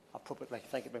supported appropriately.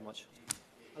 Thank you very much.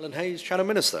 Alan Hayes, Shadow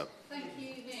Minister. Thank you,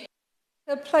 Nick.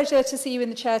 A pleasure to see you in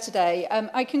the chair today.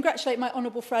 I congratulate my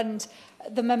honourable friend,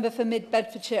 the member for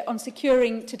Mid-Bedfordshire, on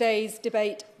securing today's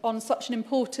debate on such an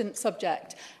important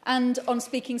subject and on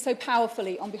speaking so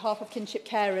powerfully on behalf of kinship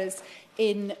carers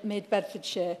in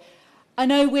Mid-Bedfordshire. I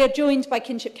know we are joined by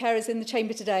kinship carers in the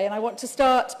chamber today, and I want to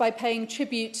start by paying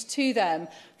tribute to them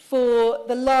for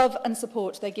the love and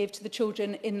support they give to the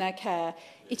children in their care.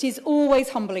 It is always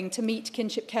humbling to meet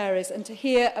kinship carers and to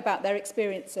hear about their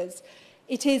experiences.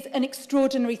 It is an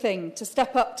extraordinary thing to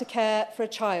step up to care for a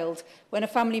child when a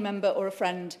family member or a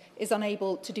friend is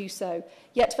unable to do so.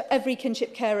 Yet for every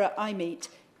kinship carer I meet,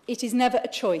 it is never a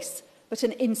choice, but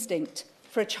an instinct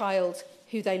for a child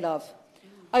who they love.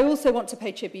 I also want to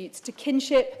pay tribute to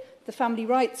Kinship, the Family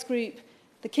Rights Group,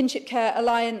 the Kinship Care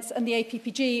Alliance and the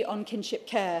APPG on kinship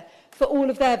care for all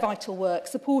of their vital work,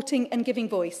 supporting and giving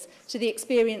voice to the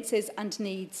experiences and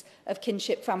needs of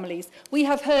kinship families. We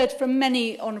have heard from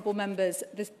many honourable members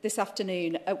this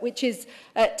afternoon, which is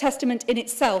testament in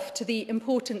itself to the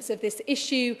importance of this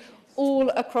issue all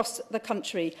across the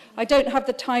country. I don't have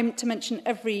the time to mention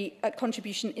every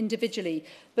contribution individually,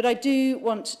 but I do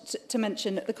want to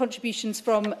mention the contributions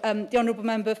from the Honourable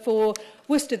Member for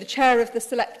Worcester, the Chair of the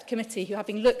Select Committee, who,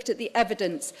 having looked at the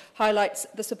evidence, highlights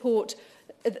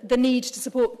the need to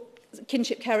support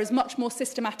kinship carers much more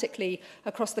systematically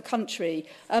across the country.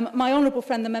 My honourable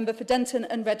friend, the member for Denton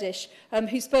and Reddish,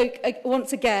 who spoke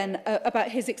once again about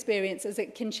his experience as a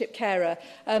kinship carer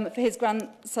for his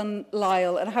grandson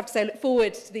Lyle. And I have to say, I look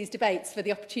forward to these debates for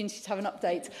the opportunity to have an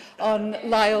update on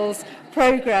Lyle's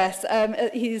progress.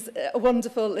 He's a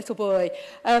wonderful little boy.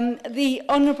 My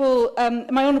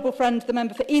honourable friend, the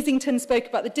member for Easington, spoke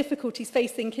about the difficulties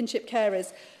facing kinship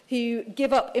carers who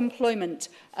give up employment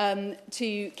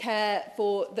to care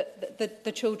for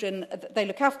the children that they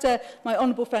look after. My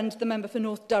honourable friend, the member for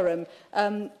North Durham,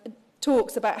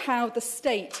 talks about how the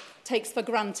state takes for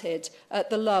granted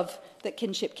the love that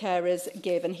kinship carers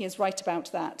give, and he is right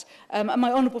about that. And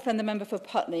my honourable friend, the member for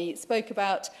Putney, spoke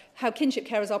about how kinship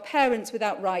carers are parents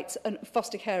without rights and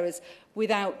foster carers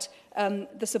without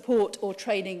the support or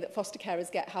training that foster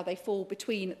carers get, how they fall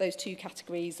between those two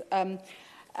categories.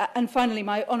 And finally,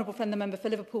 my honourable friend, the member for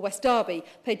Liverpool West Derby,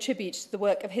 paid tribute to the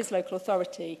work of his local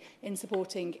authority in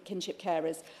supporting kinship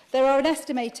carers. There are an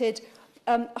estimated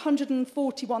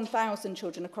 141,000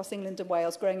 children across England and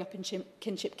Wales growing up in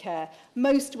kinship care.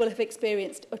 Most will have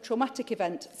experienced a traumatic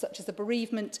event such as a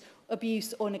bereavement,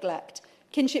 abuse or neglect.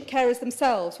 Kinship carers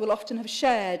themselves will often have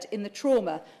shared in the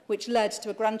trauma which led to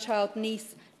a grandchild,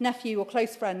 niece, nephew or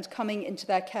close friend coming into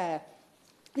their care.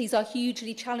 These are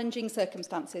hugely challenging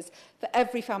circumstances for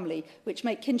every family, which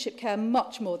make kinship care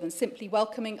much more than simply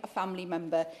welcoming a family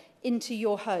member into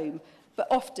your home. But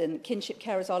often, kinship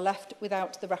carers are left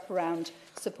without the wraparound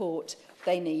support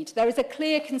they need. There is a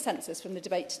clear consensus from the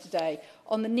debate today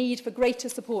on the need for greater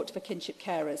support for kinship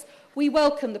carers. We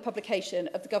welcome the publication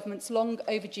of the government's long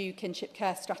overdue kinship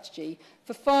care strategy.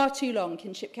 For far too long,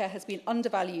 kinship care has been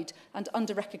undervalued and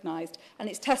under-recognised, and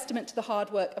it's testament to the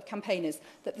hard work of campaigners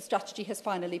that the strategy has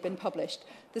finally been published.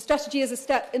 The strategy is a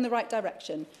step in the right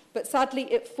direction, but sadly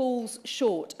it falls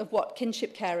short of what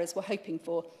kinship carers were hoping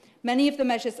for. Many of the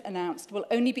measures announced will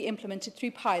only be implemented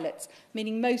through pilots,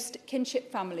 meaning most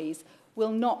kinship families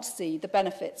will not see the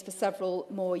benefits for several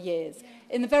more years.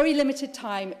 In the very limited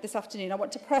time this afternoon, I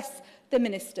want to press the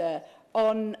Minister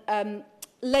on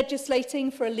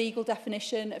legislating for a legal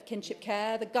definition of kinship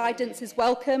care. The guidance is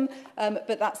welcome,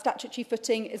 but that statutory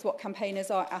footing is what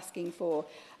campaigners are asking for.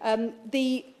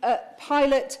 The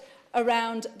pilot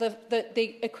around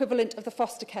the equivalent of the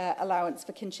foster care allowance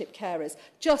for kinship carers.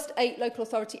 Just 8 local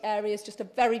authority areas, just a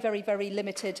very, very, very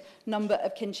limited number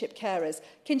of kinship carers.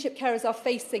 Kinship carers are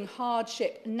facing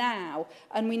hardship now,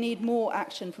 and we need more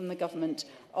action from the government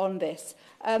on this.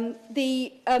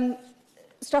 The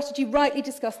strategy rightly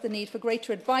discussed the need for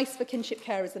greater advice for kinship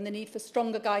carers and the need for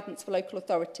stronger guidance for local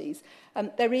authorities.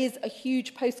 There is a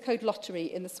huge postcode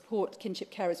lottery in the support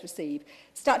kinship carers receive.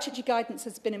 Statutory guidance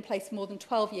has been in place for more than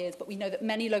 12 years, but we know that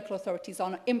many local authorities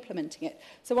are not implementing it.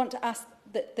 So I want to ask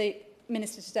the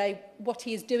Minister today what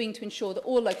he is doing to ensure that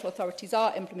all local authorities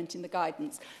are implementing the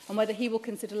guidance, and whether he will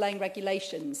consider laying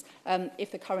regulations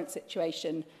if the current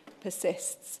situation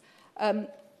persists.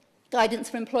 Guidance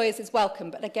for employers is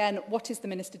welcome, but again, what is the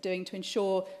Minister doing to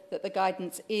ensure that the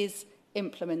guidance is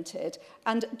implemented?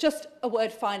 And just a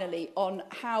word finally on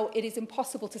how it is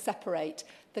impossible to separate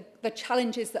the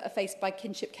challenges that are faced by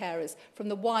kinship carers from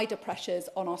the wider pressures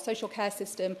on our social care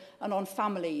system and on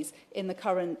families in the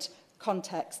current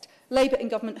context. Labour in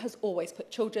government has always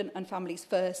put children and families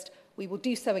first. We will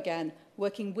do so again,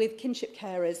 working with kinship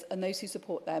carers and those who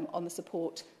support them on the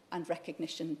support and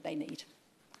recognition they need.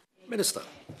 Minister.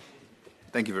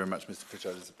 Thank you very much, Mr.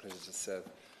 Pritchard. It's a pleasure to serve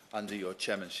under your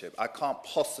chairmanship. I can't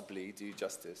possibly do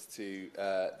justice to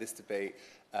this debate,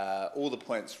 all the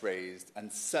points raised, and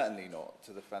certainly not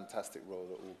to the fantastic role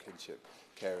that all kinship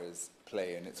carers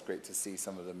play, and it's great to see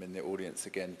some of them in the audience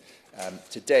again.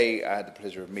 Today, I had the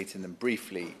pleasure of meeting them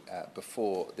briefly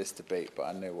before this debate, but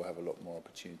I know we'll have a lot more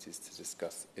opportunities to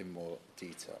discuss in more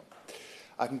detail.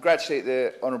 I congratulate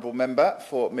the honourable member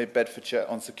for Mid-Bedfordshire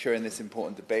on securing this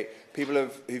important debate. People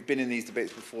who've been in these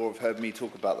debates before have heard me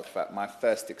talk about the fact my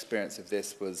first experience of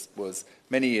this was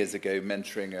many years ago,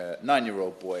 mentoring a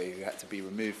 9-year-old boy who had to be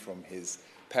removed from his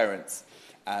parents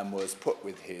and was put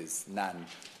with his nan,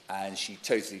 and she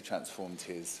totally transformed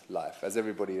his life, as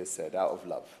everybody has said, out of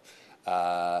love,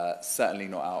 certainly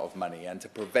not out of money, and to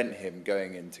prevent him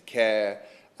going into care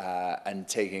and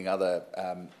taking other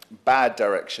bad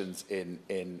directions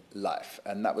in life.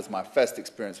 And that was my first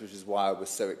experience, which is why I was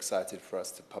so excited for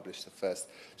us to publish the first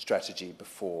strategy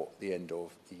before the end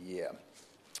of the year.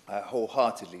 I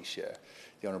wholeheartedly share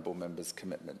the honourable member's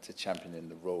commitment to championing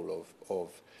the role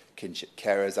of kinship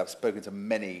carers. I've spoken to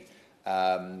many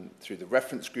through the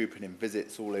reference group and in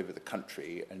visits all over the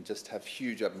country, and just have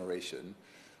huge admiration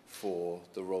for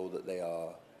the role that they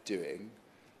are doing.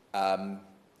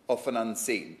 Often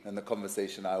unseen, and the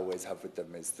conversation I always have with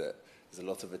them is that there's a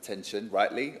lot of attention,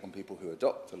 rightly, on people who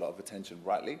adopt, a lot of attention,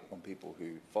 rightly, on people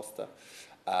who foster.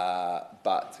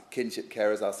 But kinship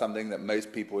carers are something that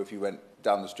most people, if you went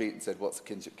down the street and said, what's a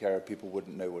kinship carer, people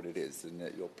wouldn't know what it is, and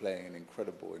yet you're playing an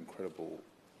incredible, incredible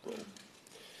role.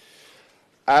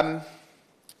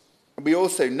 We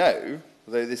also know,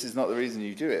 although this is not the reason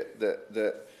you do it,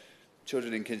 that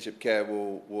children in kinship care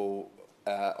will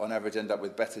on average end up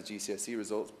with better GCSE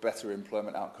results, better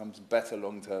employment outcomes, better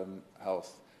long-term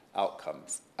health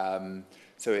outcomes.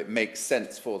 So it makes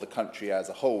sense for the country as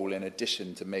a whole, in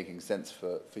addition to making sense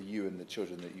for you and the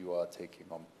children that you are taking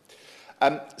on.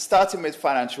 Starting with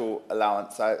financial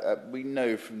allowance, we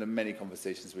know from the many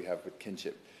conversations we have with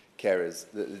kinship carers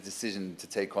that the decision to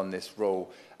take on this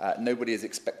role, nobody is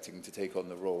expecting to take on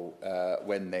the role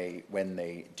when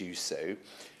they do so.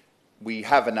 We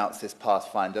have announced this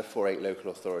Pathfinder for 8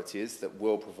 local authorities that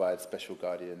will provide special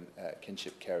guardian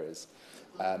kinship carers.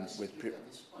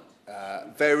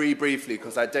 Very briefly,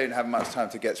 because I don't have much time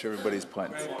to get through everybody's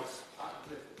points.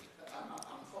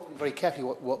 Very carefully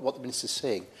what the Minister's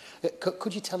saying.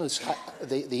 Could you tell us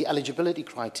the eligibility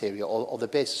criteria or the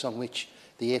basis on which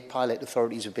the 8 pilot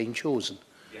authorities have been chosen?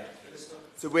 Yeah.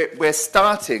 So we're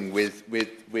starting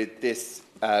with this.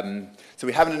 So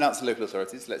we haven't announced the local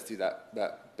authorities. Let's do that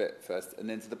bit first. And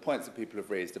then to the points that people have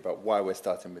raised about why we're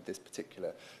starting with this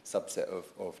particular subset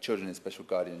of children in special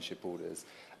guardianship orders.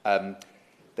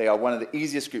 They are one of the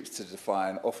easiest groups to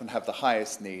define, often have the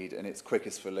highest need, and it's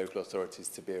quickest for local authorities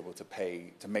to be able to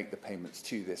make the payments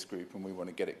to this group, and we want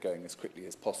to get it going as quickly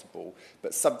as possible.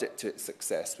 But subject to its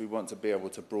success, we want to be able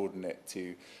to broaden it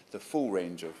to the full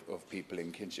range of people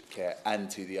in kinship care and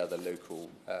to the other local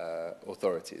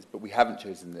authorities. But we haven't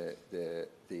chosen the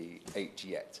 8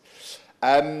 yet.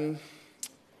 On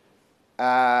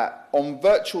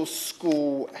virtual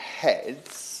school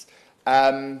heads,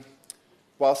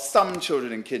 while some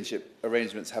children in kinship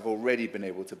arrangements have already been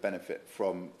able to benefit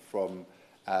from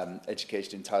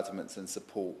education entitlements and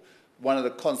support, one of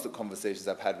the constant conversations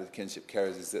I've had with kinship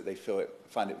carers is that they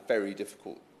find it very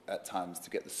difficult at times to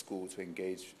get the school to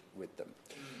engage with them.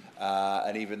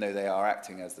 And even though they are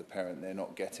acting as the parent, they're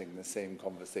not getting the same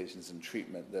conversations and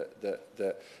treatment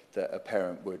that a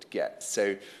parent would get.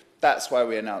 So that's why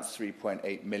we announced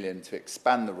 3.8 million to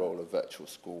expand the role of virtual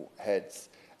school heads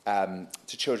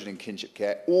to children in kinship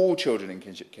care. All children in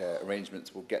kinship care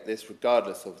arrangements will get this,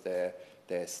 regardless of their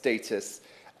status.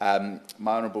 My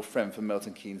honourable friend from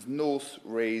Milton Keynes North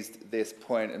raised this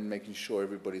point, and making sure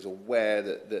everybody's aware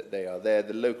that they are there.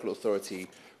 The local authority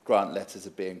grant letters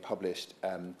are being published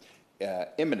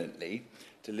imminently.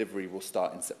 Delivery will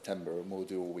start in September, and we'll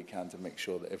do all we can to make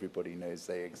sure that everybody knows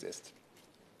they exist.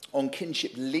 On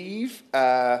kinship leave,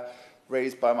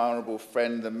 raised by my honourable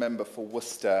friend, the member for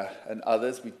Worcester and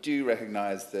others, we do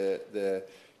recognise the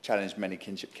challenge many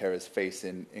kinship carers face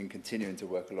in continuing to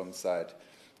work alongside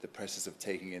the pressures of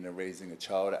taking in and raising a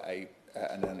child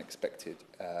at an unexpected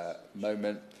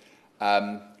moment.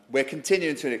 We're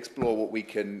continuing to explore what we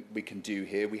can do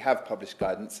here. We have published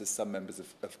guidance, as some members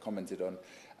have commented on,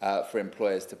 for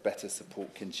employers to better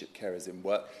support kinship carers in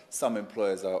work. Some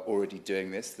employers are already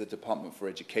doing this. The Department for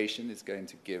Education is going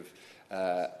to give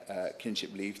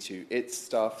kinship leave to its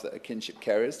staff that are kinship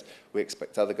carers. We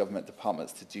expect other government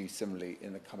departments to do similarly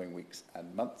in the coming weeks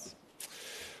and months.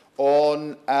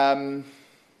 On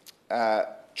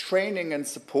training and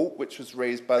support, which was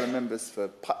raised by the members for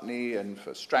Putney and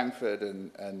for Strangford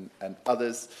and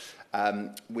others,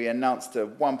 we announced a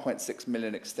 1.6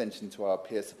 million extension to our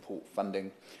peer support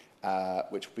funding,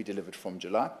 which will be delivered from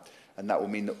July. And that will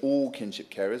mean that all kinship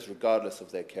carers, regardless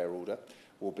of their care order,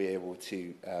 will be able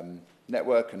to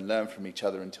network and learn from each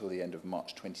other until the end of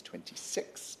March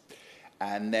 2026.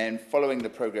 And then, following the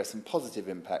progress and positive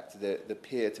impact the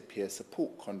peer-to-peer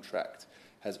support contract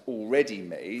has already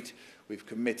made, we've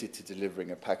committed to delivering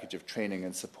a package of training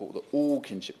and support that all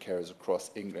kinship carers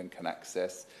across England can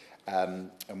access.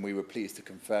 And we were pleased to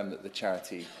confirm that the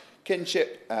charity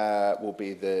Kinship will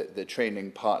be the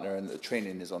training partner, and the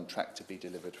training is on track to be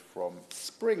delivered from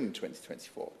spring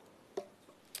 2024.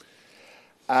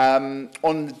 On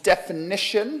the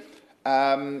definition,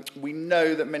 we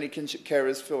know that many kinship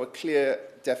carers feel a clear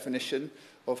definition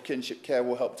of kinship care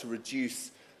will help to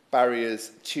reduce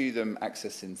barriers to them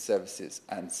accessing services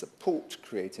and support,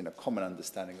 creating a common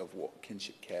understanding of what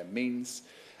kinship care means.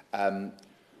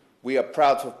 We are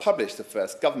proud to have published the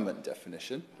first government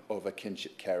definition of a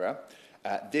kinship carer.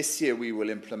 This year we will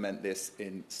implement this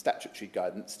in statutory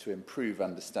guidance to improve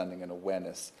understanding and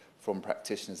awareness from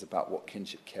practitioners about what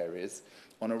kinship care is.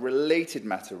 On a related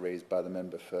matter raised by the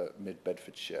member for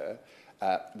Mid-Bedfordshire,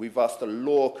 we've asked the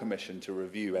Law Commission to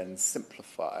review and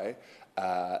simplify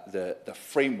the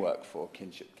framework for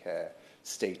kinship care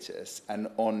status, and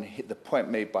on the point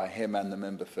made by him and the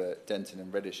member for Denton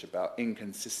and Reddish about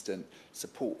inconsistent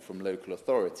support from local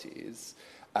authorities,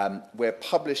 we're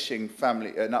publishing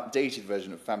an updated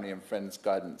version of Family and Friends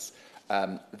guidance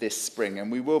this spring,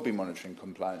 and we will be monitoring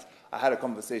compliance. I had a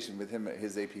conversation with him at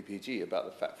his APPG about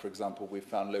the fact, for example, we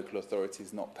found local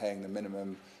authorities not paying the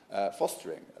minimum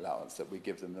fostering allowance that we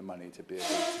give them the money to be able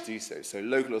to do so. So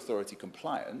local authority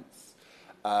compliance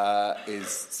is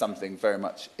something very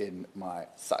much in my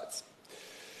sights.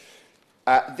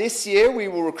 This year, we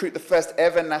will recruit the first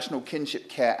ever National Kinship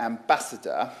Care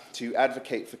Ambassador to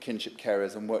advocate for kinship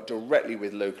carers and work directly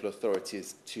with local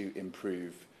authorities to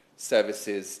improve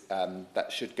services.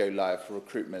 That should go live for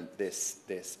recruitment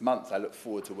this month. I look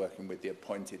forward to working with the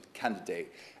appointed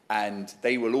candidate, and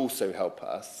they will also help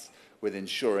us with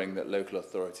ensuring that local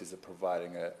authorities are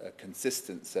providing a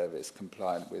consistent service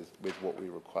compliant with what we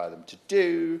require them to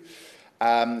do.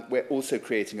 We're also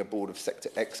creating a board of sector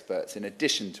experts in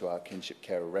addition to our kinship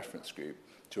carer reference group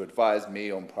to advise me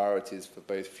on priorities for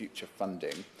both future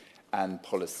funding and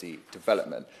policy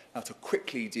development. Now, to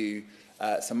quickly do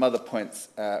some other points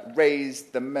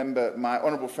raised, my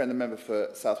honourable friend, the member for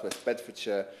South West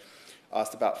Bedfordshire,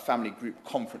 asked about family group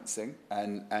conferencing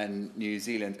and New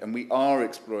Zealand, and we are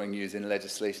exploring using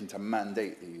legislation to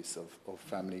mandate the use of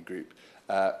family group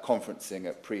conferencing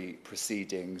at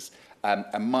proceedings. And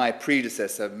my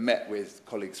predecessor met with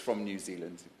colleagues from New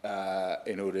Zealand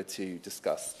in order to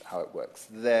discuss how it works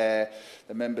there.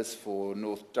 The members for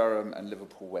North Durham and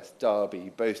Liverpool West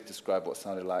Derby both described what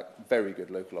sounded like very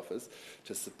good local offers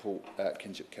to support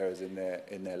kinship carers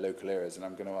in their local areas, and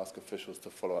I'm going to ask officials to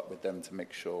follow up with them to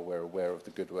make sure we're aware of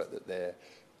the good work that they're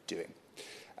doing.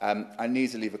 I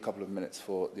need to leave a couple of minutes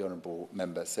for the honourable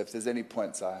member, so if there's any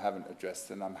points I haven't addressed,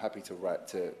 then I'm happy to write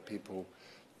to people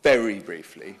very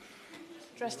briefly.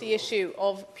 Address the issue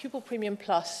of pupil premium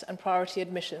plus and priority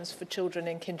admissions for children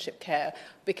in kinship care,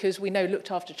 because we know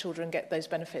looked after children get those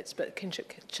benefits, but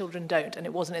kinship children don't, and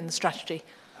it wasn't in the strategy.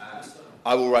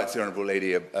 I will write to the Honourable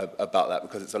Lady about that,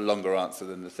 because it's a longer answer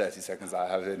than the 30 seconds I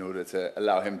have in order to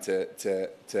allow him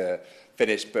to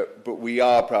finish. But we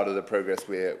are proud of the progress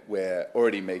we're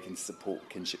already making to support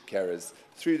kinship carers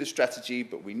through the strategy,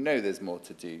 but we know there's more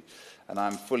to do. And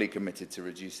I'm fully committed to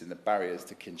reducing the barriers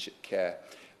to kinship care,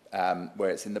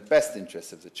 where it's in the best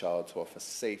interest of the child to offer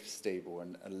safe, stable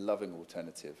and a loving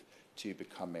alternative to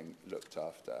becoming looked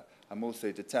after. I'm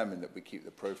also determined that we keep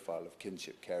the profile of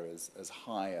kinship carers as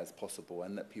high as possible,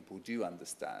 and that people do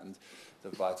understand the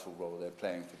vital role they're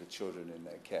playing for the children in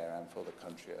their care and for the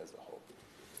country as a whole.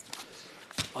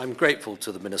 I'm grateful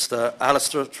to the Minister.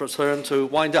 Alistair, it's your turn to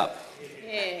wind up.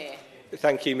 Yeah.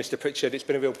 Thank you, Mr Pritchard. It's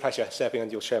been a real pleasure serving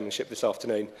under your chairmanship this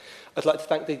afternoon. I'd like to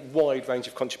thank the wide range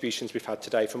of contributions we've had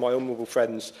today from my honourable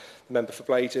friends, the member for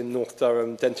Blaydon, North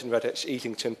Durham, Denton Redditch,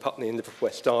 Easington, Putney and Liverpool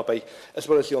West Derby, as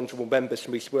well as the honourable members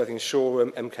from East Worthing,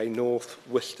 Shoreham, MK North,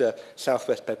 Worcester, South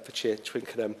West Bedfordshire,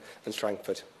 Twickenham and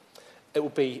Strangford. It will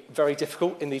be very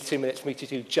difficult in these 2 minutes for me to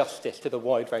do justice to the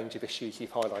wide range of issues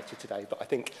you've highlighted today, but I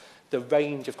think the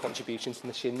range of contributions and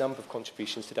the sheer number of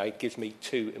contributions today gives me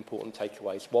two important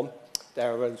takeaways. One,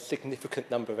 there are a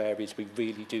significant number of areas we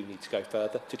really do need to go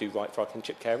further to do right for our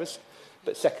kinship carers.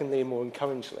 But secondly, and more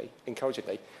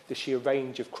encouragingly, the sheer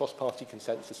range of cross-party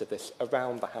consensus of this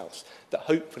around the House that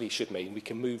hopefully should mean we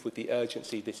can move with the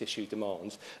urgency this issue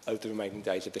demands over the remaining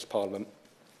days of this Parliament.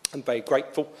 I'm very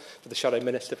grateful for the Shadow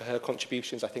Minister for her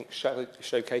contributions, I think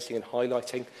showcasing and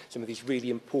highlighting some of these really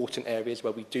important areas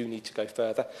where we do need to go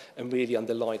further and really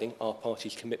underlining our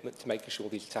party's commitment to making sure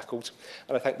these are tackled.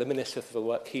 And I thank the Minister for the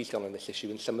work he's done on this issue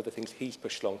and some of the things he's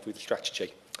pushed along through the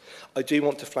strategy. I do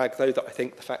want to flag, though, that I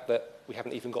think the fact that we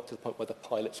haven't even got to the point where the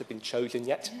pilots have been chosen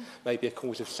yet may be a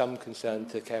cause of some concern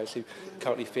to carers who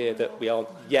currently fear that we aren't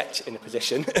yet in a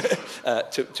position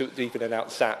to even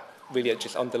announce that. really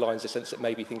just underlines the sense that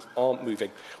maybe things aren't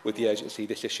moving with the urgency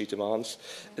this issue demands.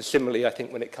 And similarly, I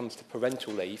think when it comes to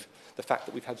parental leave, the fact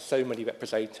that we've had so many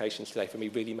representations today for me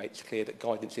really makes clear that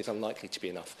guidance is unlikely to be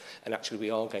enough, and actually we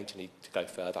are going to need to go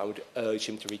further. I would urge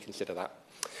him to reconsider that.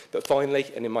 But finally,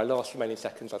 and in my last remaining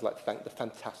seconds, I'd like to thank the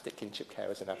fantastic kinship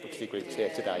carers and advocacy groups here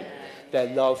today.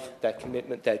 Their love, their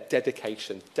commitment, their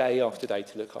dedication, day after day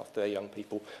to look after their young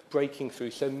people, breaking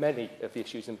through so many of the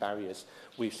issues and barriers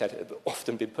we've said have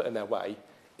often been put in their way,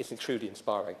 is truly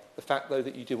inspiring. The fact, though,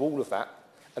 that you do all of that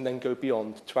and then go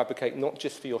beyond to advocate not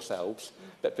just for yourselves,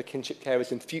 but for kinship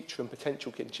carers and future and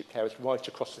potential kinship carers right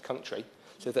across the country,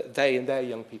 so that they and their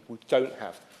young people don't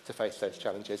have to face those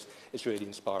challenges, is really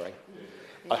inspiring.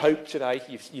 I hope today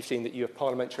you've seen that you have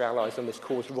parliamentary allies on this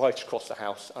cause right across the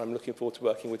House, and I'm looking forward to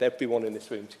working with everyone in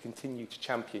this room to continue to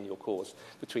champion your cause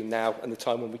between now and the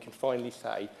time when we can finally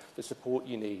say the support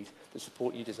you need, the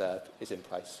support you deserve is in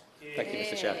place. Thank you,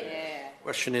 Mr. Chair. The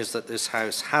question is that this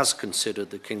House has considered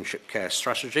the kinship care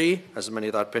strategy. As many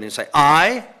of that opinion say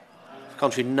aye.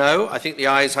 Contrary, no. I think the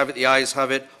ayes have it. The ayes have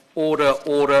it. Order,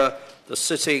 order. The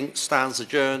sitting stands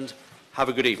adjourned. Have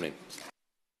a good evening.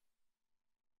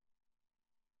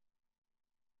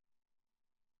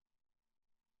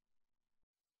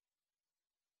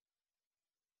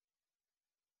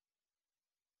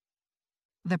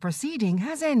 The proceeding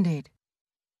has ended.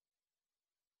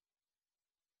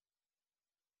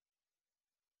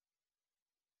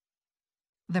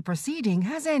 The proceeding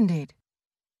has ended.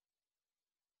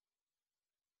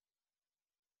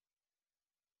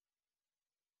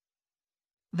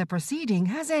 The proceeding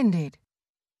has ended.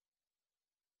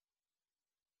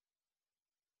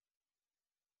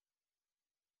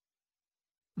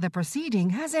 The proceeding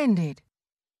has ended.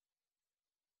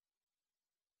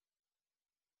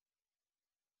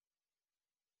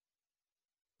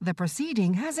 The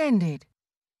proceeding has ended.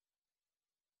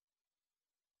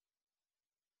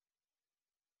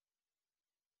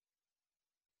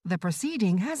 The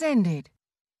proceeding has ended.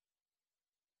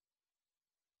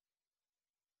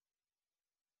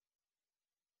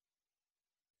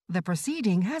 The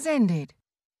proceeding has ended.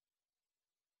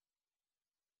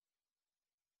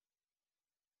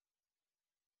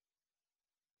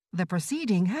 The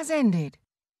proceeding has ended.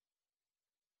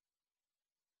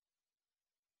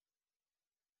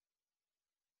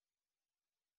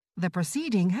 The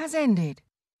proceeding has ended.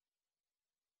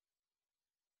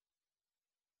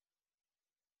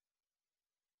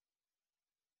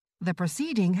 The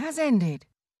proceeding has ended.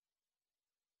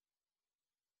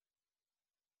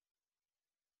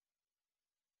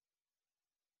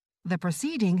 The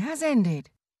proceeding has ended.